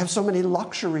 We have so many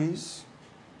luxuries.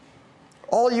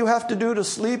 All you have to do to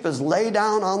sleep is lay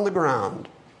down on the ground.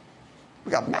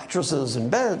 We got mattresses and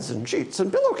beds and sheets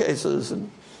and pillowcases, and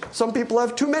some people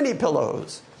have too many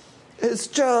pillows. It's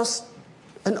just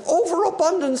an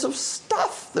overabundance of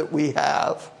stuff that we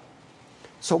have.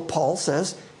 So Paul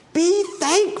says, be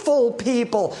thankful,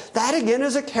 people. That again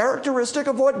is a characteristic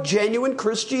of what genuine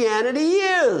Christianity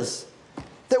is.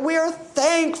 That we are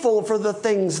thankful for the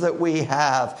things that we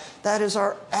have. That is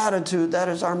our attitude. That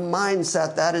is our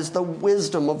mindset. That is the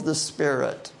wisdom of the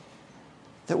Spirit.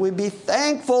 That we be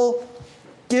thankful,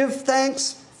 give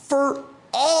thanks for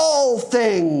all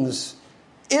things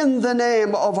in the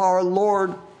name of our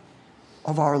Lord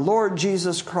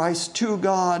Jesus Christ, to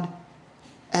God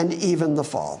and even the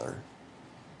Father.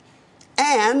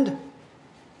 And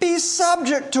be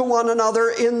subject to one another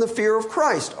in the fear of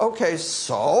Christ. Okay,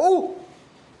 so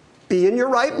be in your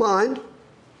right mind.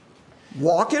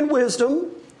 Walk in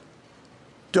wisdom.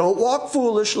 Don't walk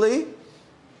foolishly.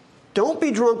 Don't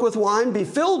be drunk with wine. Be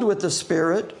filled with the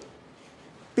Spirit.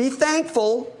 Be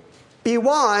thankful. Be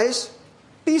wise.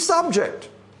 Be subject.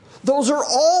 Those are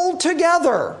all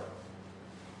together.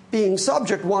 Being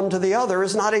subject one to the other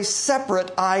is not a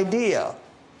separate idea.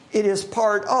 It is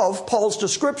part of Paul's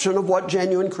description of what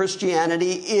genuine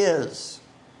Christianity is.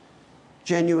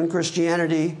 Genuine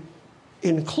Christianity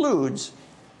includes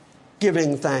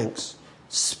giving thanks,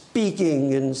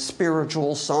 speaking in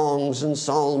spiritual songs and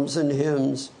psalms and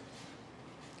hymns,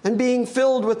 and being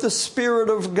filled with the Spirit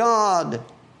of God,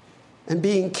 and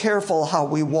being careful how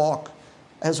we walk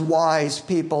as wise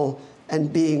people,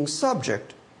 and being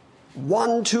subject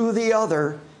one to the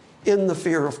other in the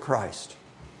fear of Christ.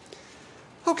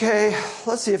 Okay,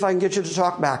 let's see if I can get you to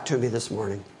talk back to me this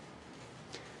morning.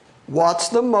 What's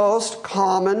the most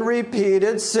common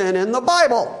repeated sin in the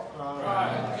Bible?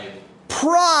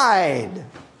 Pride.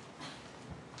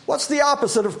 What's the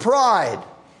opposite of pride?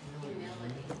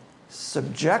 Humility.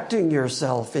 Subjecting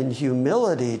yourself in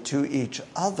humility to each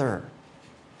other.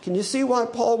 Can you see why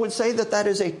Paul would say that that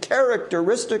is a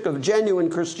characteristic of genuine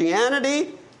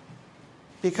Christianity?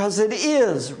 Because it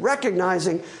is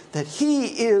recognizing that He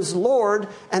is Lord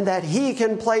and that He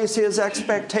can place His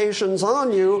expectations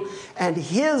on you, and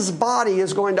His body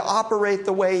is going to operate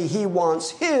the way He wants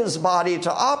His body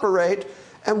to operate,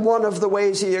 and one of the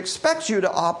ways He expects you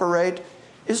to operate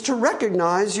is to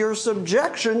recognize your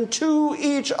subjection to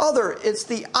each other. It's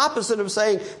the opposite of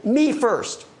saying, me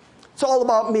first. It's all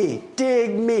about me.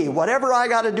 Dig me. Whatever I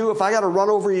got to do, if I got to run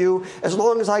over you, as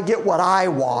long as I get what I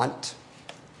want.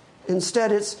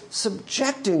 Instead, it's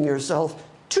subjecting yourself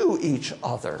to each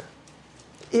other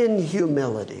in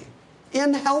humility,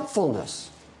 in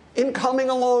helpfulness, in coming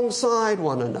alongside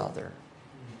one another.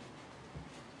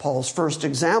 Paul's first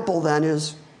example then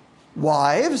is,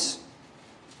 wives,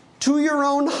 to your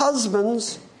own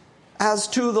husbands as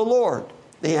to the Lord.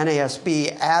 The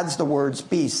NASB adds the words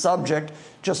be subject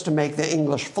just to make the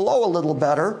English flow a little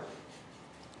better.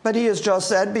 But he has just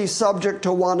said, be subject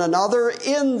to one another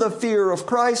in the fear of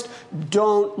Christ.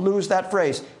 Don't lose that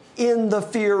phrase. In the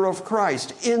fear of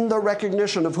Christ. In the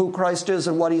recognition of who Christ is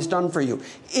and what He's done for you.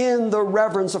 In the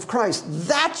reverence of Christ.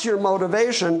 That's your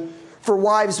motivation for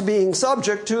wives being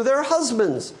subject to their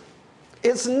husbands.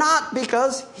 It's not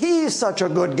because he's such a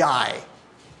good guy.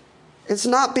 It's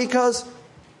not because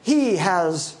he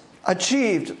has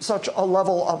achieved such a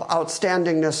level of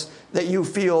outstandingness that you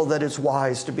feel that it's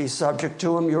wise to be subject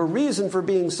to him. Your reason for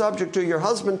being subject to your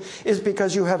husband is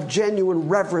because you have genuine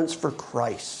reverence for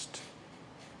Christ.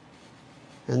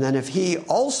 And then if he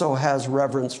also has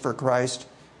reverence for Christ,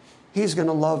 he's going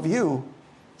to love you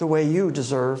the way you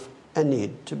deserve and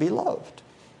need to be loved.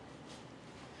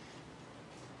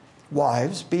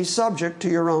 Wives, be subject to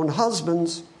your own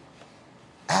husbands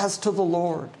as to the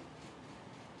Lord.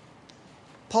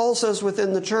 Paul says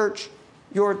within the church,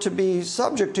 you're to be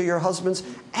subject to your husbands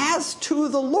as to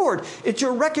the Lord. It's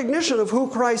your recognition of who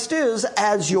Christ is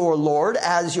as your Lord,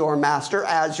 as your Master,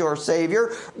 as your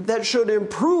Savior, that should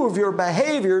improve your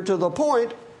behavior to the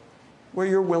point where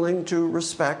you're willing to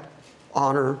respect,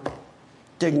 honor,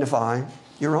 dignify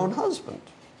your own husband.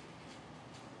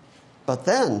 But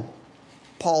then,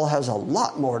 Paul has a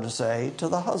lot more to say to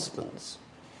the husbands.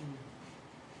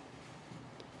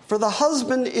 For the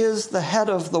husband is the head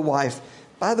of the wife.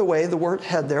 By the way, the word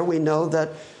head there, we know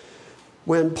that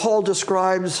when Paul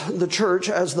describes the church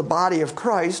as the body of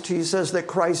Christ, he says that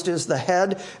Christ is the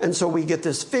head, and so we get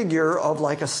this figure of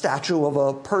like a statue of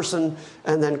a person,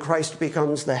 and then Christ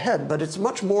becomes the head. But it's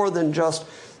much more than just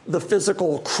the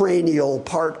physical cranial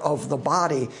part of the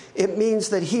body. It means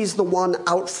that he's the one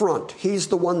out front. He's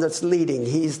the one that's leading.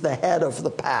 He's the head of the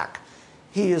pack.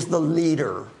 He is the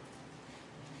leader.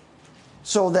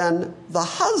 So then the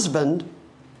husband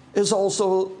is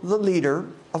also the leader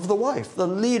of the wife, the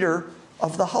leader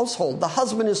of the household. The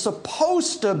husband is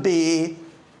supposed to be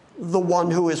the one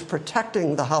who is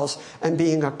protecting the house and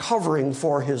being a covering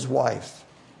for his wife,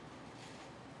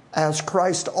 as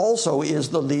Christ also is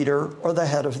the leader or the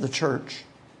head of the church.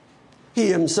 He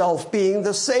himself being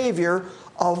the Savior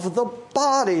of the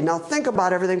body. Now think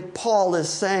about everything Paul is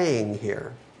saying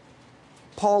here.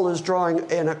 Paul is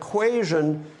drawing an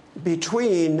equation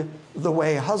between the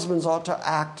way husbands ought to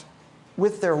act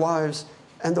with their wives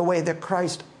and the way that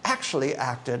Christ actually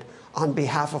acted on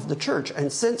behalf of the church. And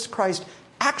since Christ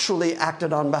actually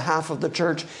acted on behalf of the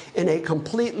church in a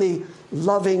completely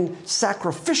loving,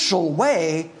 sacrificial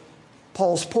way,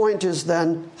 Paul's point is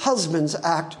then husbands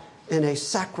act in a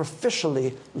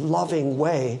sacrificially loving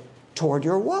way toward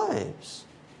your wives.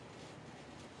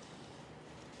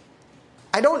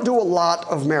 I don't do a lot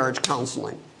of marriage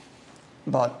counseling,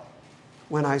 but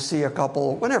when I see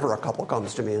whenever a couple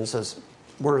comes to me and says,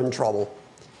 we're in trouble,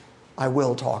 I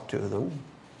will talk to them.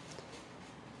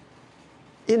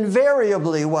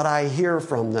 Invariably, what I hear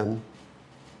from them,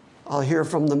 I'll hear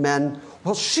from the men,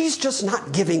 well, she's just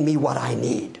not giving me what I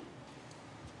need.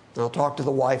 And I'll talk to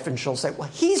the wife and she'll say, well,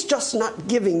 he's just not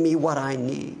giving me what I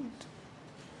need.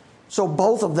 So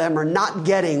both of them are not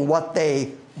getting what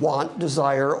they want,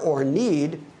 desire, or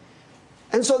need.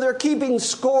 And so they're keeping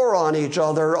score on each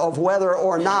other of whether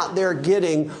or not they're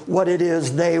getting what it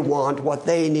is they want, what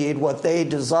they need, what they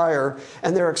desire,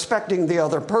 and they're expecting the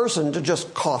other person to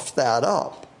just cough that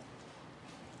up.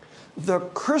 The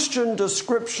Christian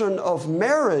description of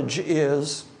marriage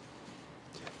is,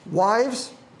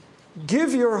 wives,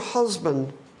 give your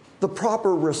husband the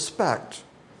proper respect,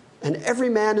 and every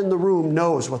man in the room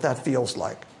knows what that feels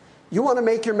like. You want to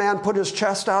make your man put his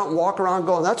chest out and walk around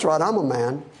going, that's right, I'm a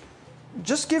man.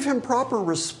 Just give him proper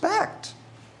respect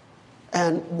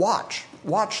and watch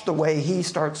the way he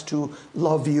starts to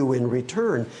love you in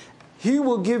return. He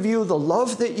will give you the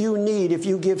love that you need if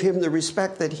you give him the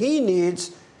respect that he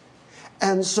needs.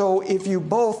 And so if you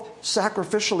both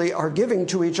sacrificially are giving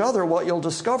to each other, what you'll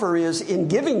discover is in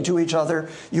giving to each other,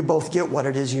 you both get what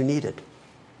it is you needed.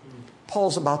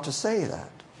 Paul's about to say that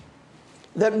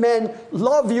men,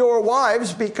 love your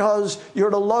wives because you're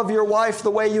to love your wife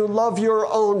the way you love your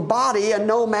own body, and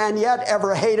no man yet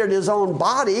ever hated his own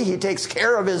body. He takes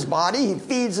care of his body, he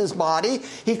feeds his body,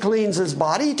 he cleans his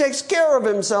body, he takes care of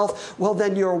himself. Well,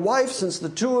 then your wife, since the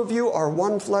two of you are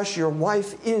one flesh, your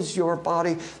wife is your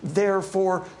body.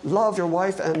 Therefore, love your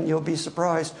wife, and you'll be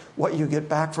surprised what you get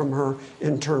back from her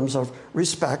in terms of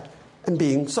respect and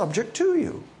being subject to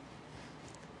you.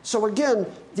 So again,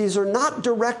 these are not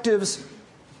directives,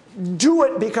 do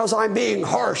it because I'm being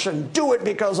harsh, and do it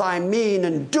because I'm mean,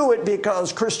 and do it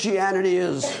because Christianity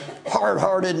is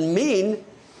hard-hearted and mean.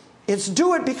 It's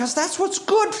do it because that's what's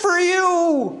good for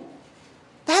you.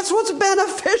 That's what's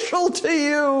beneficial to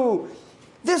you.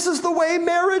 This is the way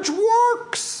marriage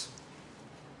works.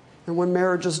 And when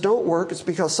marriages don't work, it's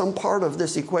because some part of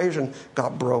this equation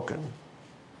got broken.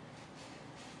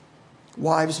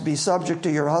 Wives, be subject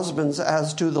to your husbands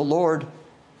as to the Lord.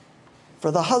 For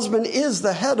the husband is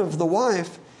the head of the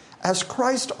wife, as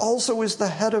Christ also is the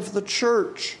head of the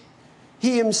church,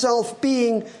 he himself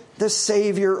being the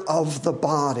Savior of the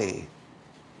body.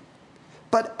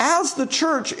 But as the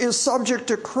church is subject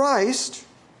to Christ,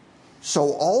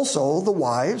 so also the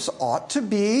wives ought to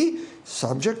be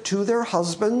subject to their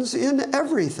husbands in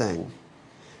everything.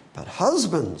 But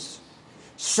husbands,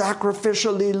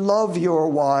 sacrificially love your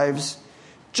wives,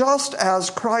 just as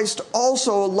Christ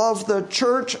also loved the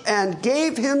church and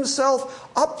gave himself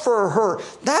up for her.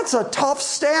 That's a tough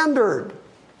standard.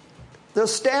 The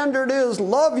standard is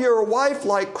love your wife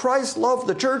like Christ loved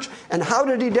the church. And how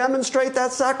did he demonstrate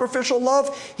that sacrificial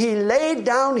love? He laid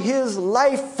down his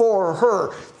life for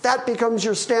her. That becomes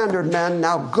your standard, men.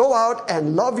 Now go out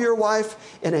and love your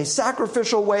wife in a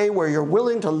sacrificial way where you're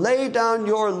willing to lay down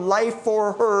your life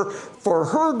for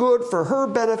her good, for her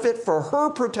benefit, for her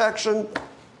protection.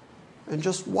 And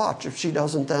just watch if she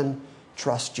doesn't then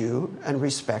trust you and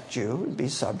respect you and be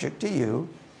subject to you.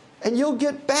 And you'll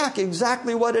get back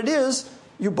exactly what it is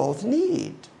you both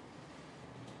need.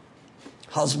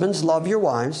 Husbands, love your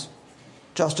wives,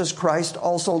 just as Christ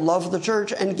also loved the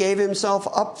church and gave himself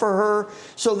up for her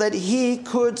so that he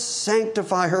could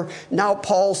sanctify her. Now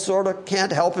Paul sort of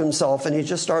can't help himself, and he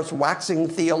just starts waxing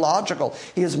theological.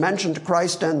 He has mentioned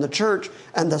Christ and the church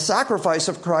and the sacrifice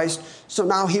of Christ, so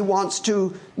now he wants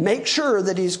to make sure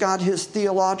that he's got his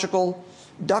theological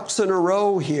ducks in a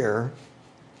row here.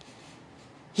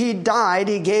 He died,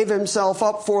 he gave himself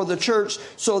up for the church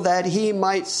so that he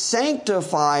might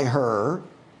sanctify her,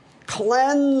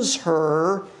 cleanse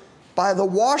her by the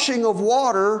washing of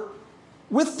water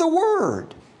with the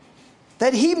word,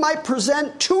 that he might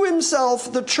present to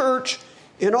himself the church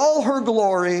in all her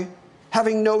glory,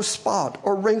 having no spot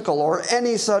or wrinkle or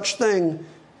any such thing,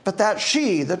 but that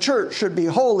she, the church, should be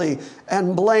holy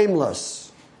and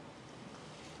blameless.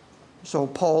 So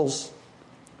Paul's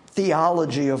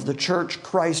theology of the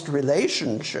church-Christ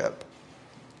relationship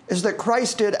is that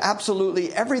Christ did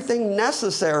absolutely everything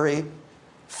necessary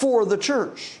for the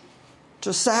church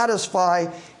to satisfy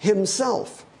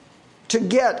himself, to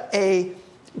get a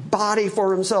body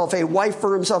for himself, a wife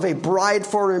for himself, a bride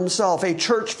for himself, a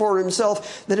church for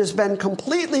himself that has been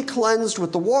completely cleansed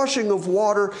with the washing of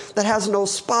water, that has no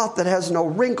spot, that has no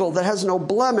wrinkle, that has no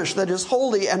blemish, that is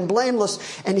holy and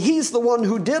blameless. And he's the one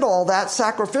who did all that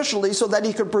sacrificially so that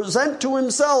he could present to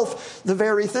himself the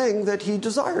very thing that he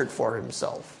desired for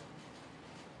himself.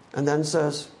 And then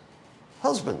says,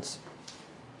 husbands,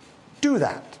 do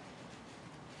that.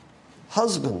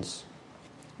 Husbands,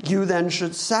 you then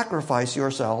should sacrifice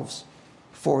yourselves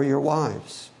for your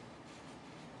wives.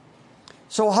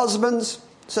 So husbands,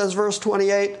 says verse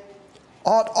 28,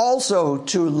 ought also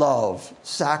to love,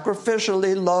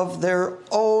 sacrificially love their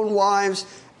own wives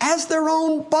as their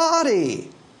own body.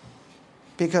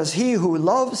 Because he who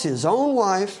loves his own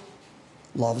wife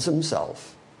loves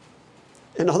himself.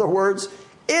 In other words,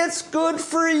 it's good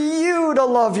for you to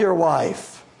love your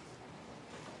wife.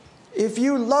 If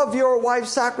you love your wife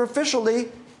sacrificially,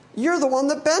 you're the one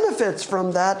that benefits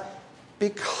from that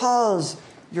because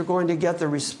you're going to get the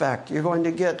respect. You're going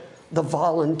to get the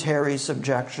voluntary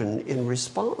subjection in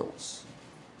response.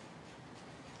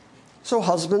 So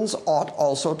husbands ought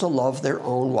also to love their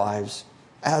own wives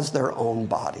as their own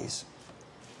bodies.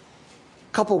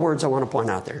 A couple words I want to point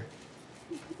out there.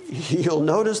 You'll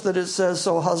notice that it says,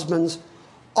 so husbands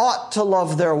ought to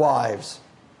love their wives.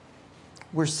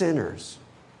 We're sinners.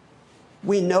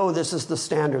 We know this is the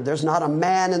standard. There's not a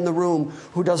man in the room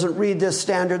who doesn't read this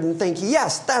standard and think,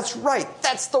 yes, that's right,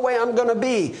 that's the way I'm going to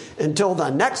be, until the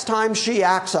next time she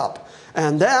acts up.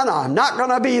 And then I'm not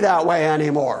going to be that way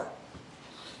anymore.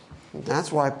 And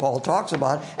that's why Paul talks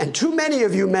about it. And too many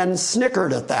of you men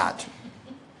snickered at that.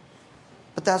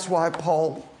 But that's why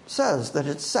Paul says that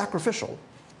it's sacrificial.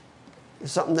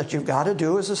 It's something that you've got to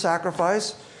do as a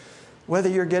sacrifice, whether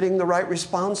you're getting the right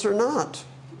response or not.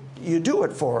 You do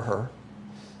it for her.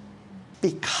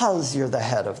 Because you're the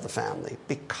head of the family,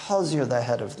 because you're the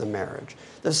head of the marriage,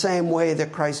 the same way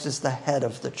that Christ is the head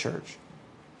of the church.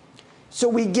 So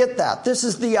we get that. This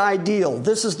is the ideal.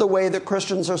 This is the way that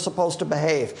Christians are supposed to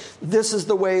behave. This is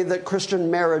the way that Christian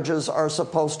marriages are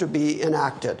supposed to be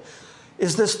enacted.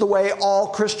 Is this the way all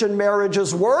Christian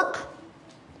marriages work?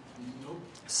 Nope.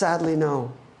 Sadly,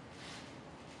 no.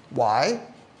 Why?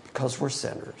 Because we're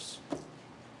sinners.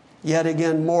 Yet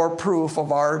again, more proof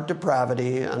of our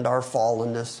depravity and our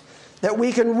fallenness. That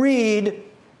we can read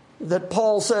that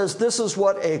Paul says this is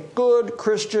what a good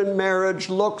Christian marriage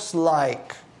looks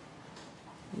like.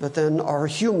 But then our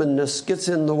humanness gets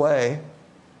in the way,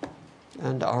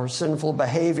 and our sinful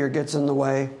behavior gets in the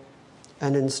way,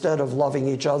 and instead of loving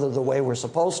each other the way we're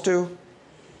supposed to,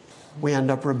 we end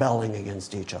up rebelling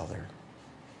against each other.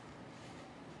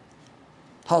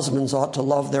 Husbands ought to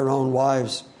love their own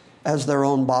wives as their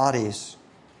own bodies.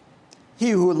 He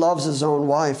who loves his own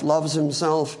wife loves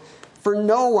himself, for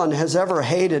no one has ever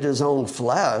hated his own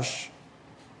flesh,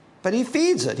 but he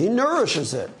feeds it, he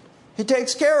nourishes it, he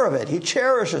takes care of it, he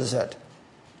cherishes it,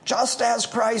 just as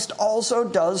Christ also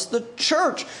does the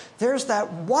church. There's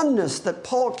that oneness that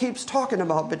Paul keeps talking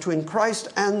about between Christ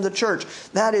and the church.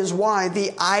 That is why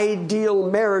the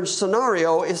ideal marriage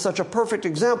scenario is such a perfect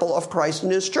example of Christ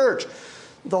and his church.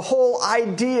 The whole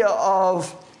idea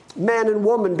of man and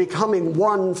woman becoming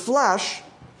one flesh,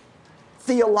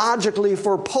 theologically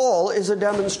for Paul, is a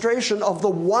demonstration of the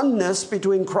oneness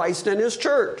between Christ and his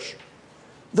church.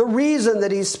 The reason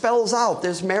that he spells out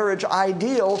this marriage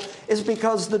ideal is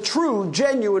because the true,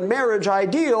 genuine marriage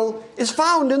ideal is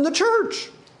found in the church.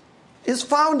 Is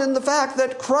found in the fact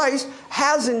that Christ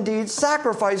has indeed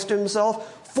sacrificed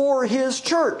himself for his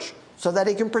church so that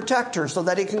he can protect her, so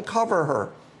that he can cover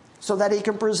her, so that he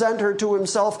can present her to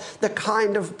himself the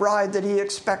kind of bride that he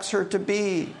expects her to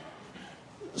be.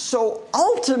 So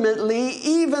ultimately,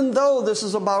 even though this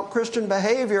is about Christian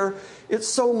behavior, it's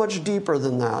so much deeper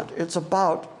than that. It's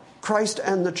about Christ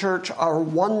and the church, our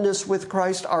oneness with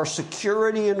Christ, our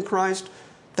security in Christ,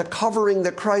 the covering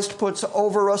that Christ puts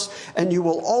over us. And you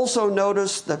will also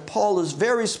notice that Paul is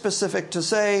very specific to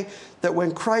say that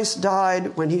when Christ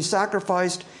died, when he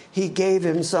sacrificed, he gave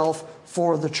himself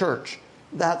for the church.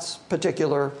 That's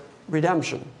particular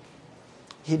redemption.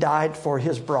 He died for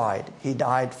his bride. He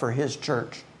died for his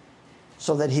church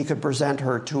so that he could present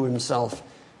her to himself,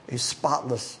 a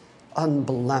spotless,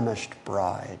 unblemished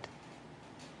bride.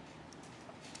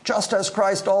 Just as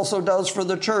Christ also does for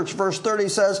the church. Verse 30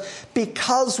 says,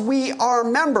 because we are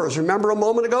members. Remember a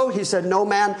moment ago, he said, no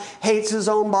man hates his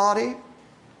own body.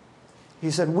 He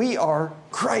said, we are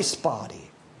Christ's body.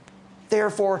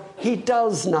 Therefore, he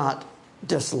does not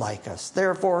dislike us.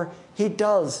 Therefore, he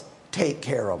does take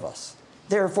care of us.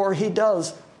 Therefore, he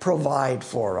does provide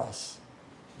for us.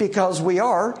 Because we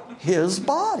are his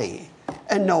body.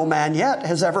 And no man yet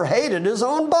has ever hated his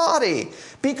own body,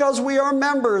 because we are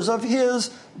members of his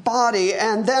body.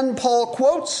 And then Paul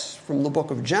quotes from the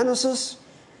book of Genesis,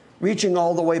 reaching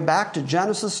all the way back to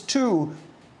Genesis 2,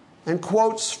 and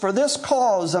quotes, "For this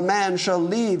cause a man shall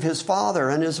leave his father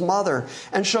and his mother,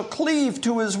 and shall cleave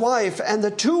to his wife, and the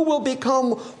two will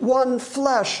become one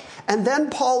flesh." And then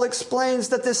Paul explains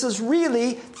that this is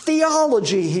really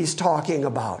theology he's talking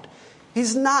about.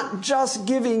 He's not just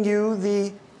giving you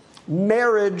the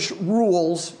marriage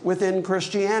rules within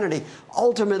Christianity.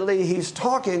 Ultimately, he's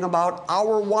talking about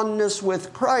our oneness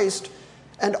with Christ.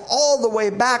 And all the way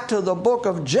back to the book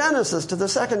of Genesis, to the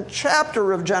second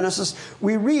chapter of Genesis,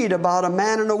 we read about a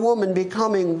man and a woman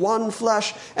becoming one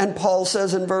flesh. And Paul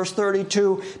says in verse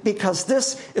 32, because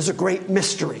this is a great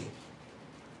mystery.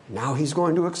 Now he's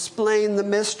going to explain the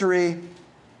mystery.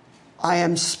 I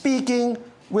am speaking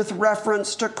with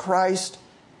reference to Christ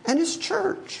and his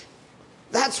church.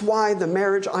 That's why the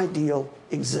marriage ideal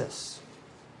exists.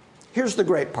 Here's the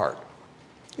great part.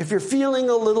 If you're feeling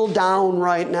a little down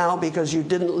right now because you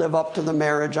didn't live up to the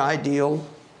marriage ideal,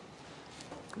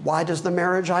 why does the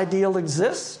marriage ideal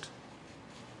exist?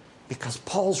 Because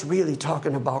Paul's really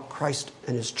talking about Christ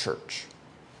and his church.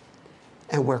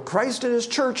 And where Christ and his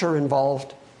church are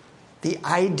involved, the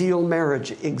ideal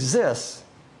marriage exists.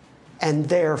 And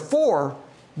therefore,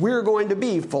 we're going to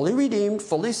be fully redeemed,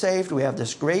 fully saved. We have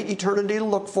this great eternity to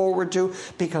look forward to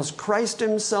because Christ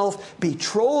himself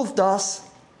betrothed us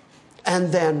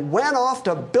and then went off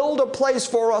to build a place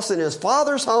for us in his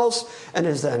Father's house and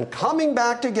is then coming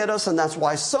back to get us. And that's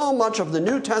why so much of the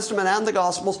New Testament and the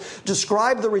Gospels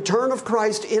describe the return of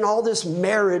Christ in all this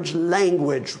marriage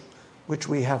language, which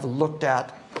we have looked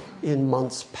at in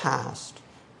months past.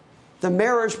 The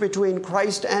marriage between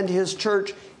Christ and his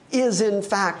church is in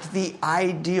fact the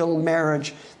ideal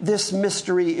marriage. This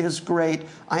mystery is great.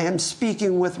 I am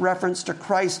speaking with reference to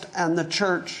Christ and the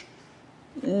church.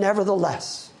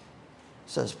 Nevertheless,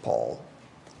 says Paul,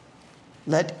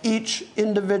 let each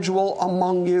individual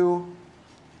among you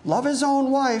love his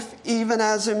own wife even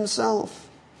as himself,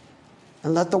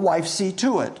 and let the wife see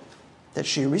to it that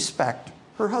she respect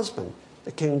her husband.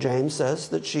 The King James says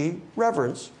that she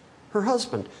reverence her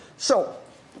husband. So,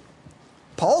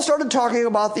 Paul started talking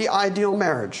about the ideal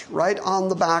marriage right on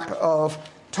the back of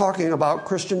talking about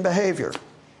Christian behavior.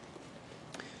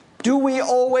 Do we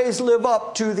always live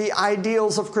up to the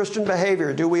ideals of Christian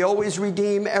behavior? Do we always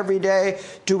redeem every day?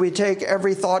 Do we take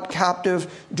every thought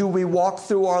captive? Do we walk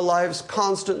through our lives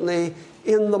constantly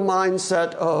in the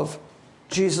mindset of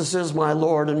Jesus is my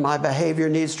Lord and my behavior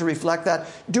needs to reflect that?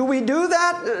 Do we do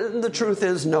that? The truth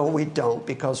is, no, we don't,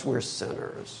 because we're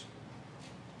sinners.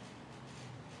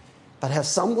 But has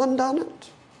someone done it?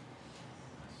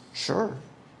 Sure,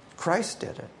 Christ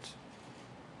did it.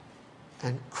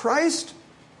 And Christ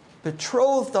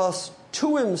betrothed us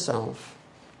to himself.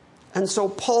 And so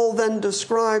Paul then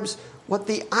describes what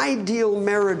the ideal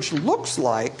marriage looks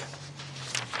like.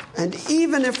 And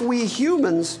even if we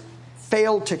humans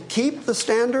fail to keep the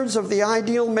standards of the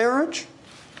ideal marriage,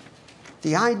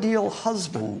 the ideal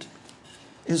husband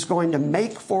is going to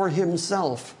make for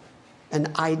himself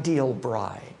an ideal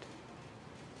bride.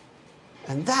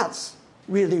 And that's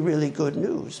really, really good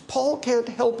news. Paul can't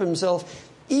help himself.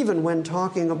 Even when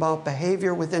talking about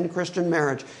behavior within Christian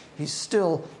marriage, he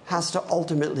still has to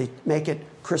ultimately make it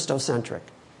Christocentric.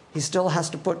 He still has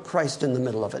to put Christ in the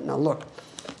middle of it. Now look,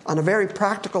 on a very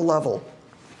practical level,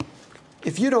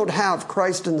 if you don't have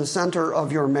Christ in the center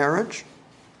of your marriage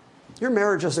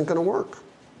isn't going to work.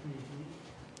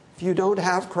 If you don't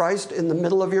have Christ in the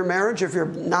middle of your marriage, if you're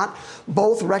not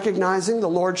both recognizing the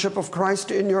lordship of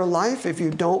Christ in your life, if you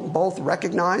don't both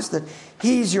recognize that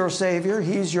he's your Savior,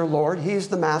 he's your Lord, he's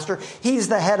the Master, he's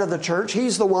the head of the church,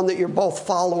 he's the one that you're both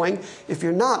following, if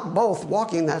you're not both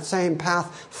walking that same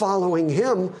path following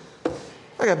him,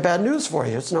 I got bad news for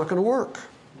you. It's not going to work.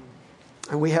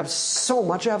 And we have so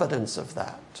much evidence of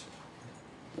that.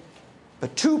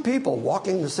 But two people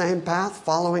walking the same path,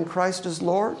 following Christ as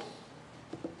Lord,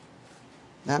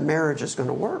 that marriage is going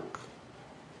to work.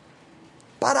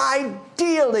 But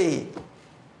ideally,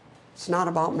 it's not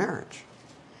about marriage.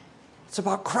 It's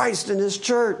about Christ and his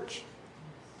church.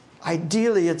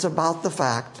 Ideally, it's about the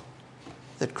fact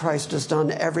that Christ has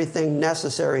done everything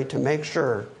necessary to make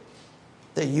sure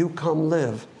that you come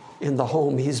live in the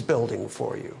home he's building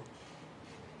for you.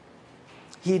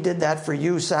 He did that for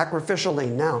you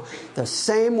sacrificially. Now, the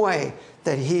same way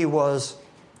that he was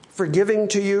forgiving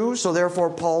to you, so therefore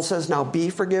Paul says, now be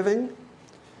forgiving.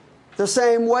 The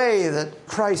same way that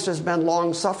Christ has been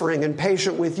long-suffering and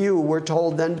patient with you, we're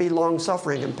told, then be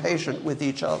long-suffering and patient with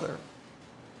each other.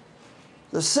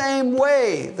 The same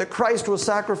way that Christ was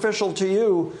sacrificial to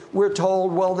you, we're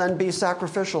told, well, then be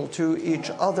sacrificial to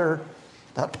each other.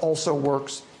 That also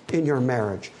works in your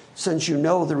marriage. Since you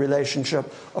know the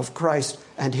relationship of Christ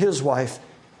and his wife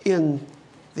in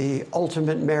the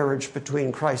ultimate marriage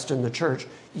between Christ and the church,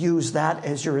 use that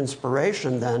as your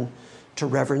inspiration then to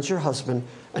reverence your husband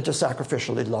and to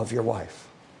sacrificially love your wife.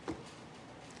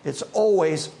 It's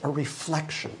always a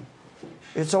reflection.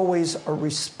 It's always a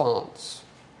response.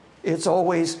 It's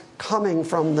always coming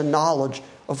from the knowledge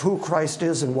of who Christ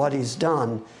is and what he's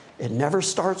done. It never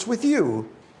starts with you.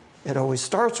 It always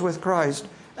starts with Christ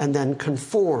and then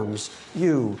conforms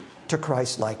you to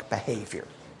Christ-like behavior.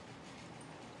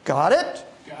 Got it?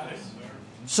 Got it, sir.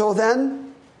 So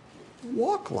then,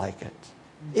 walk like it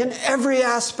in every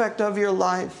aspect of your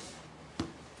life.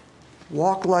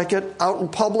 Walk like it out in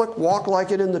public. Walk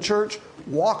like it in the church.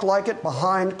 Walk like it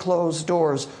behind closed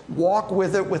doors. Walk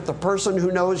with it with the person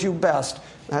who knows you best.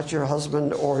 That's your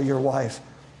husband or your wife.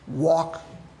 Walk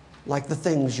like the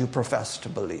things you profess to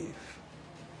believe.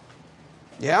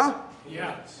 Yeah?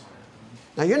 Yes.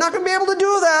 Now, you're not going to be able to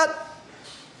do that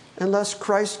unless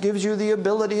Christ gives you the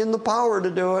ability and the power to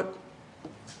do it.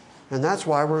 And that's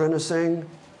why we're going to sing,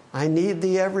 I Need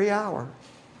Thee Every Hour.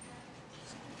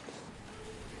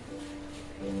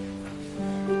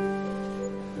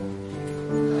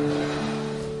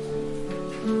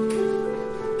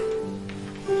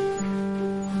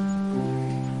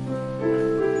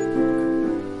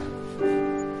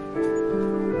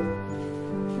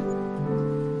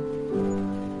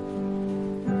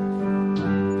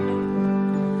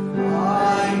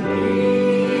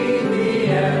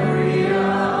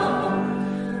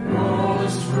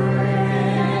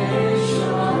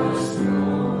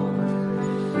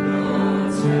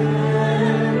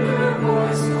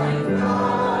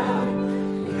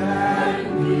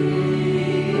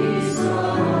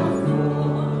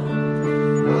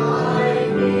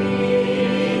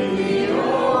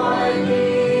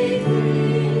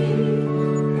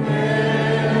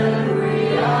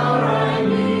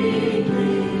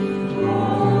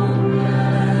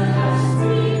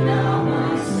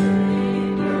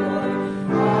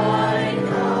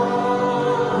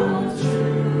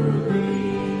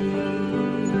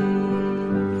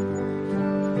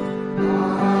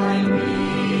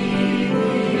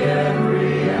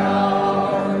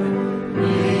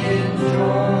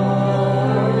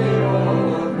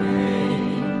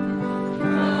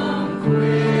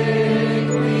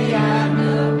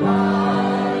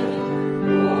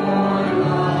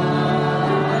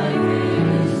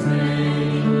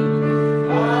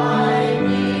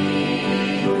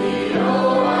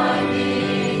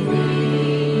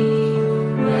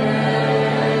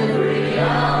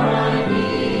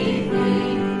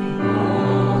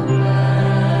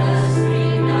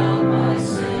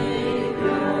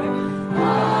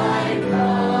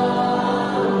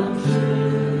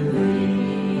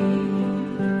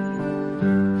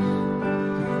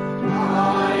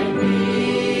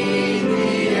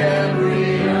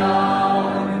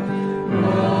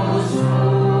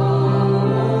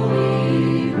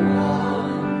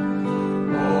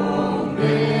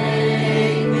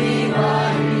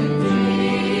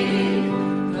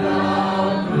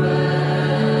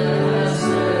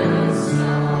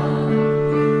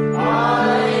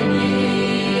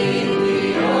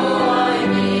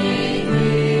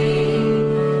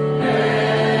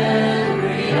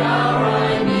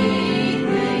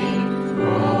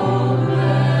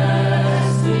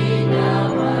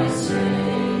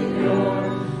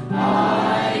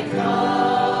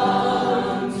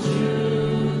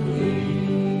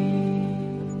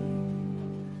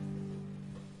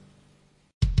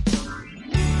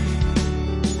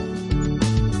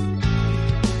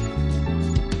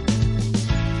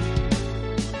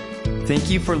 Thank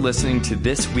you for listening to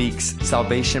this week's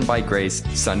Salvation by Grace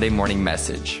Sunday morning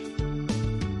message.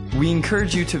 We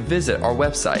encourage you to visit our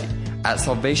website at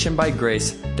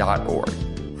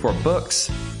salvationbygrace.org for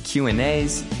books,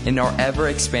 Q&As, and our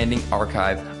ever-expanding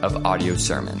archive of audio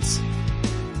sermons.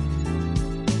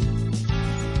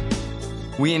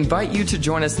 We invite you to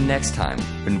join us next time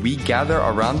when we gather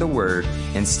around the Word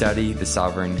and study the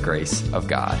sovereign grace of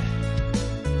God.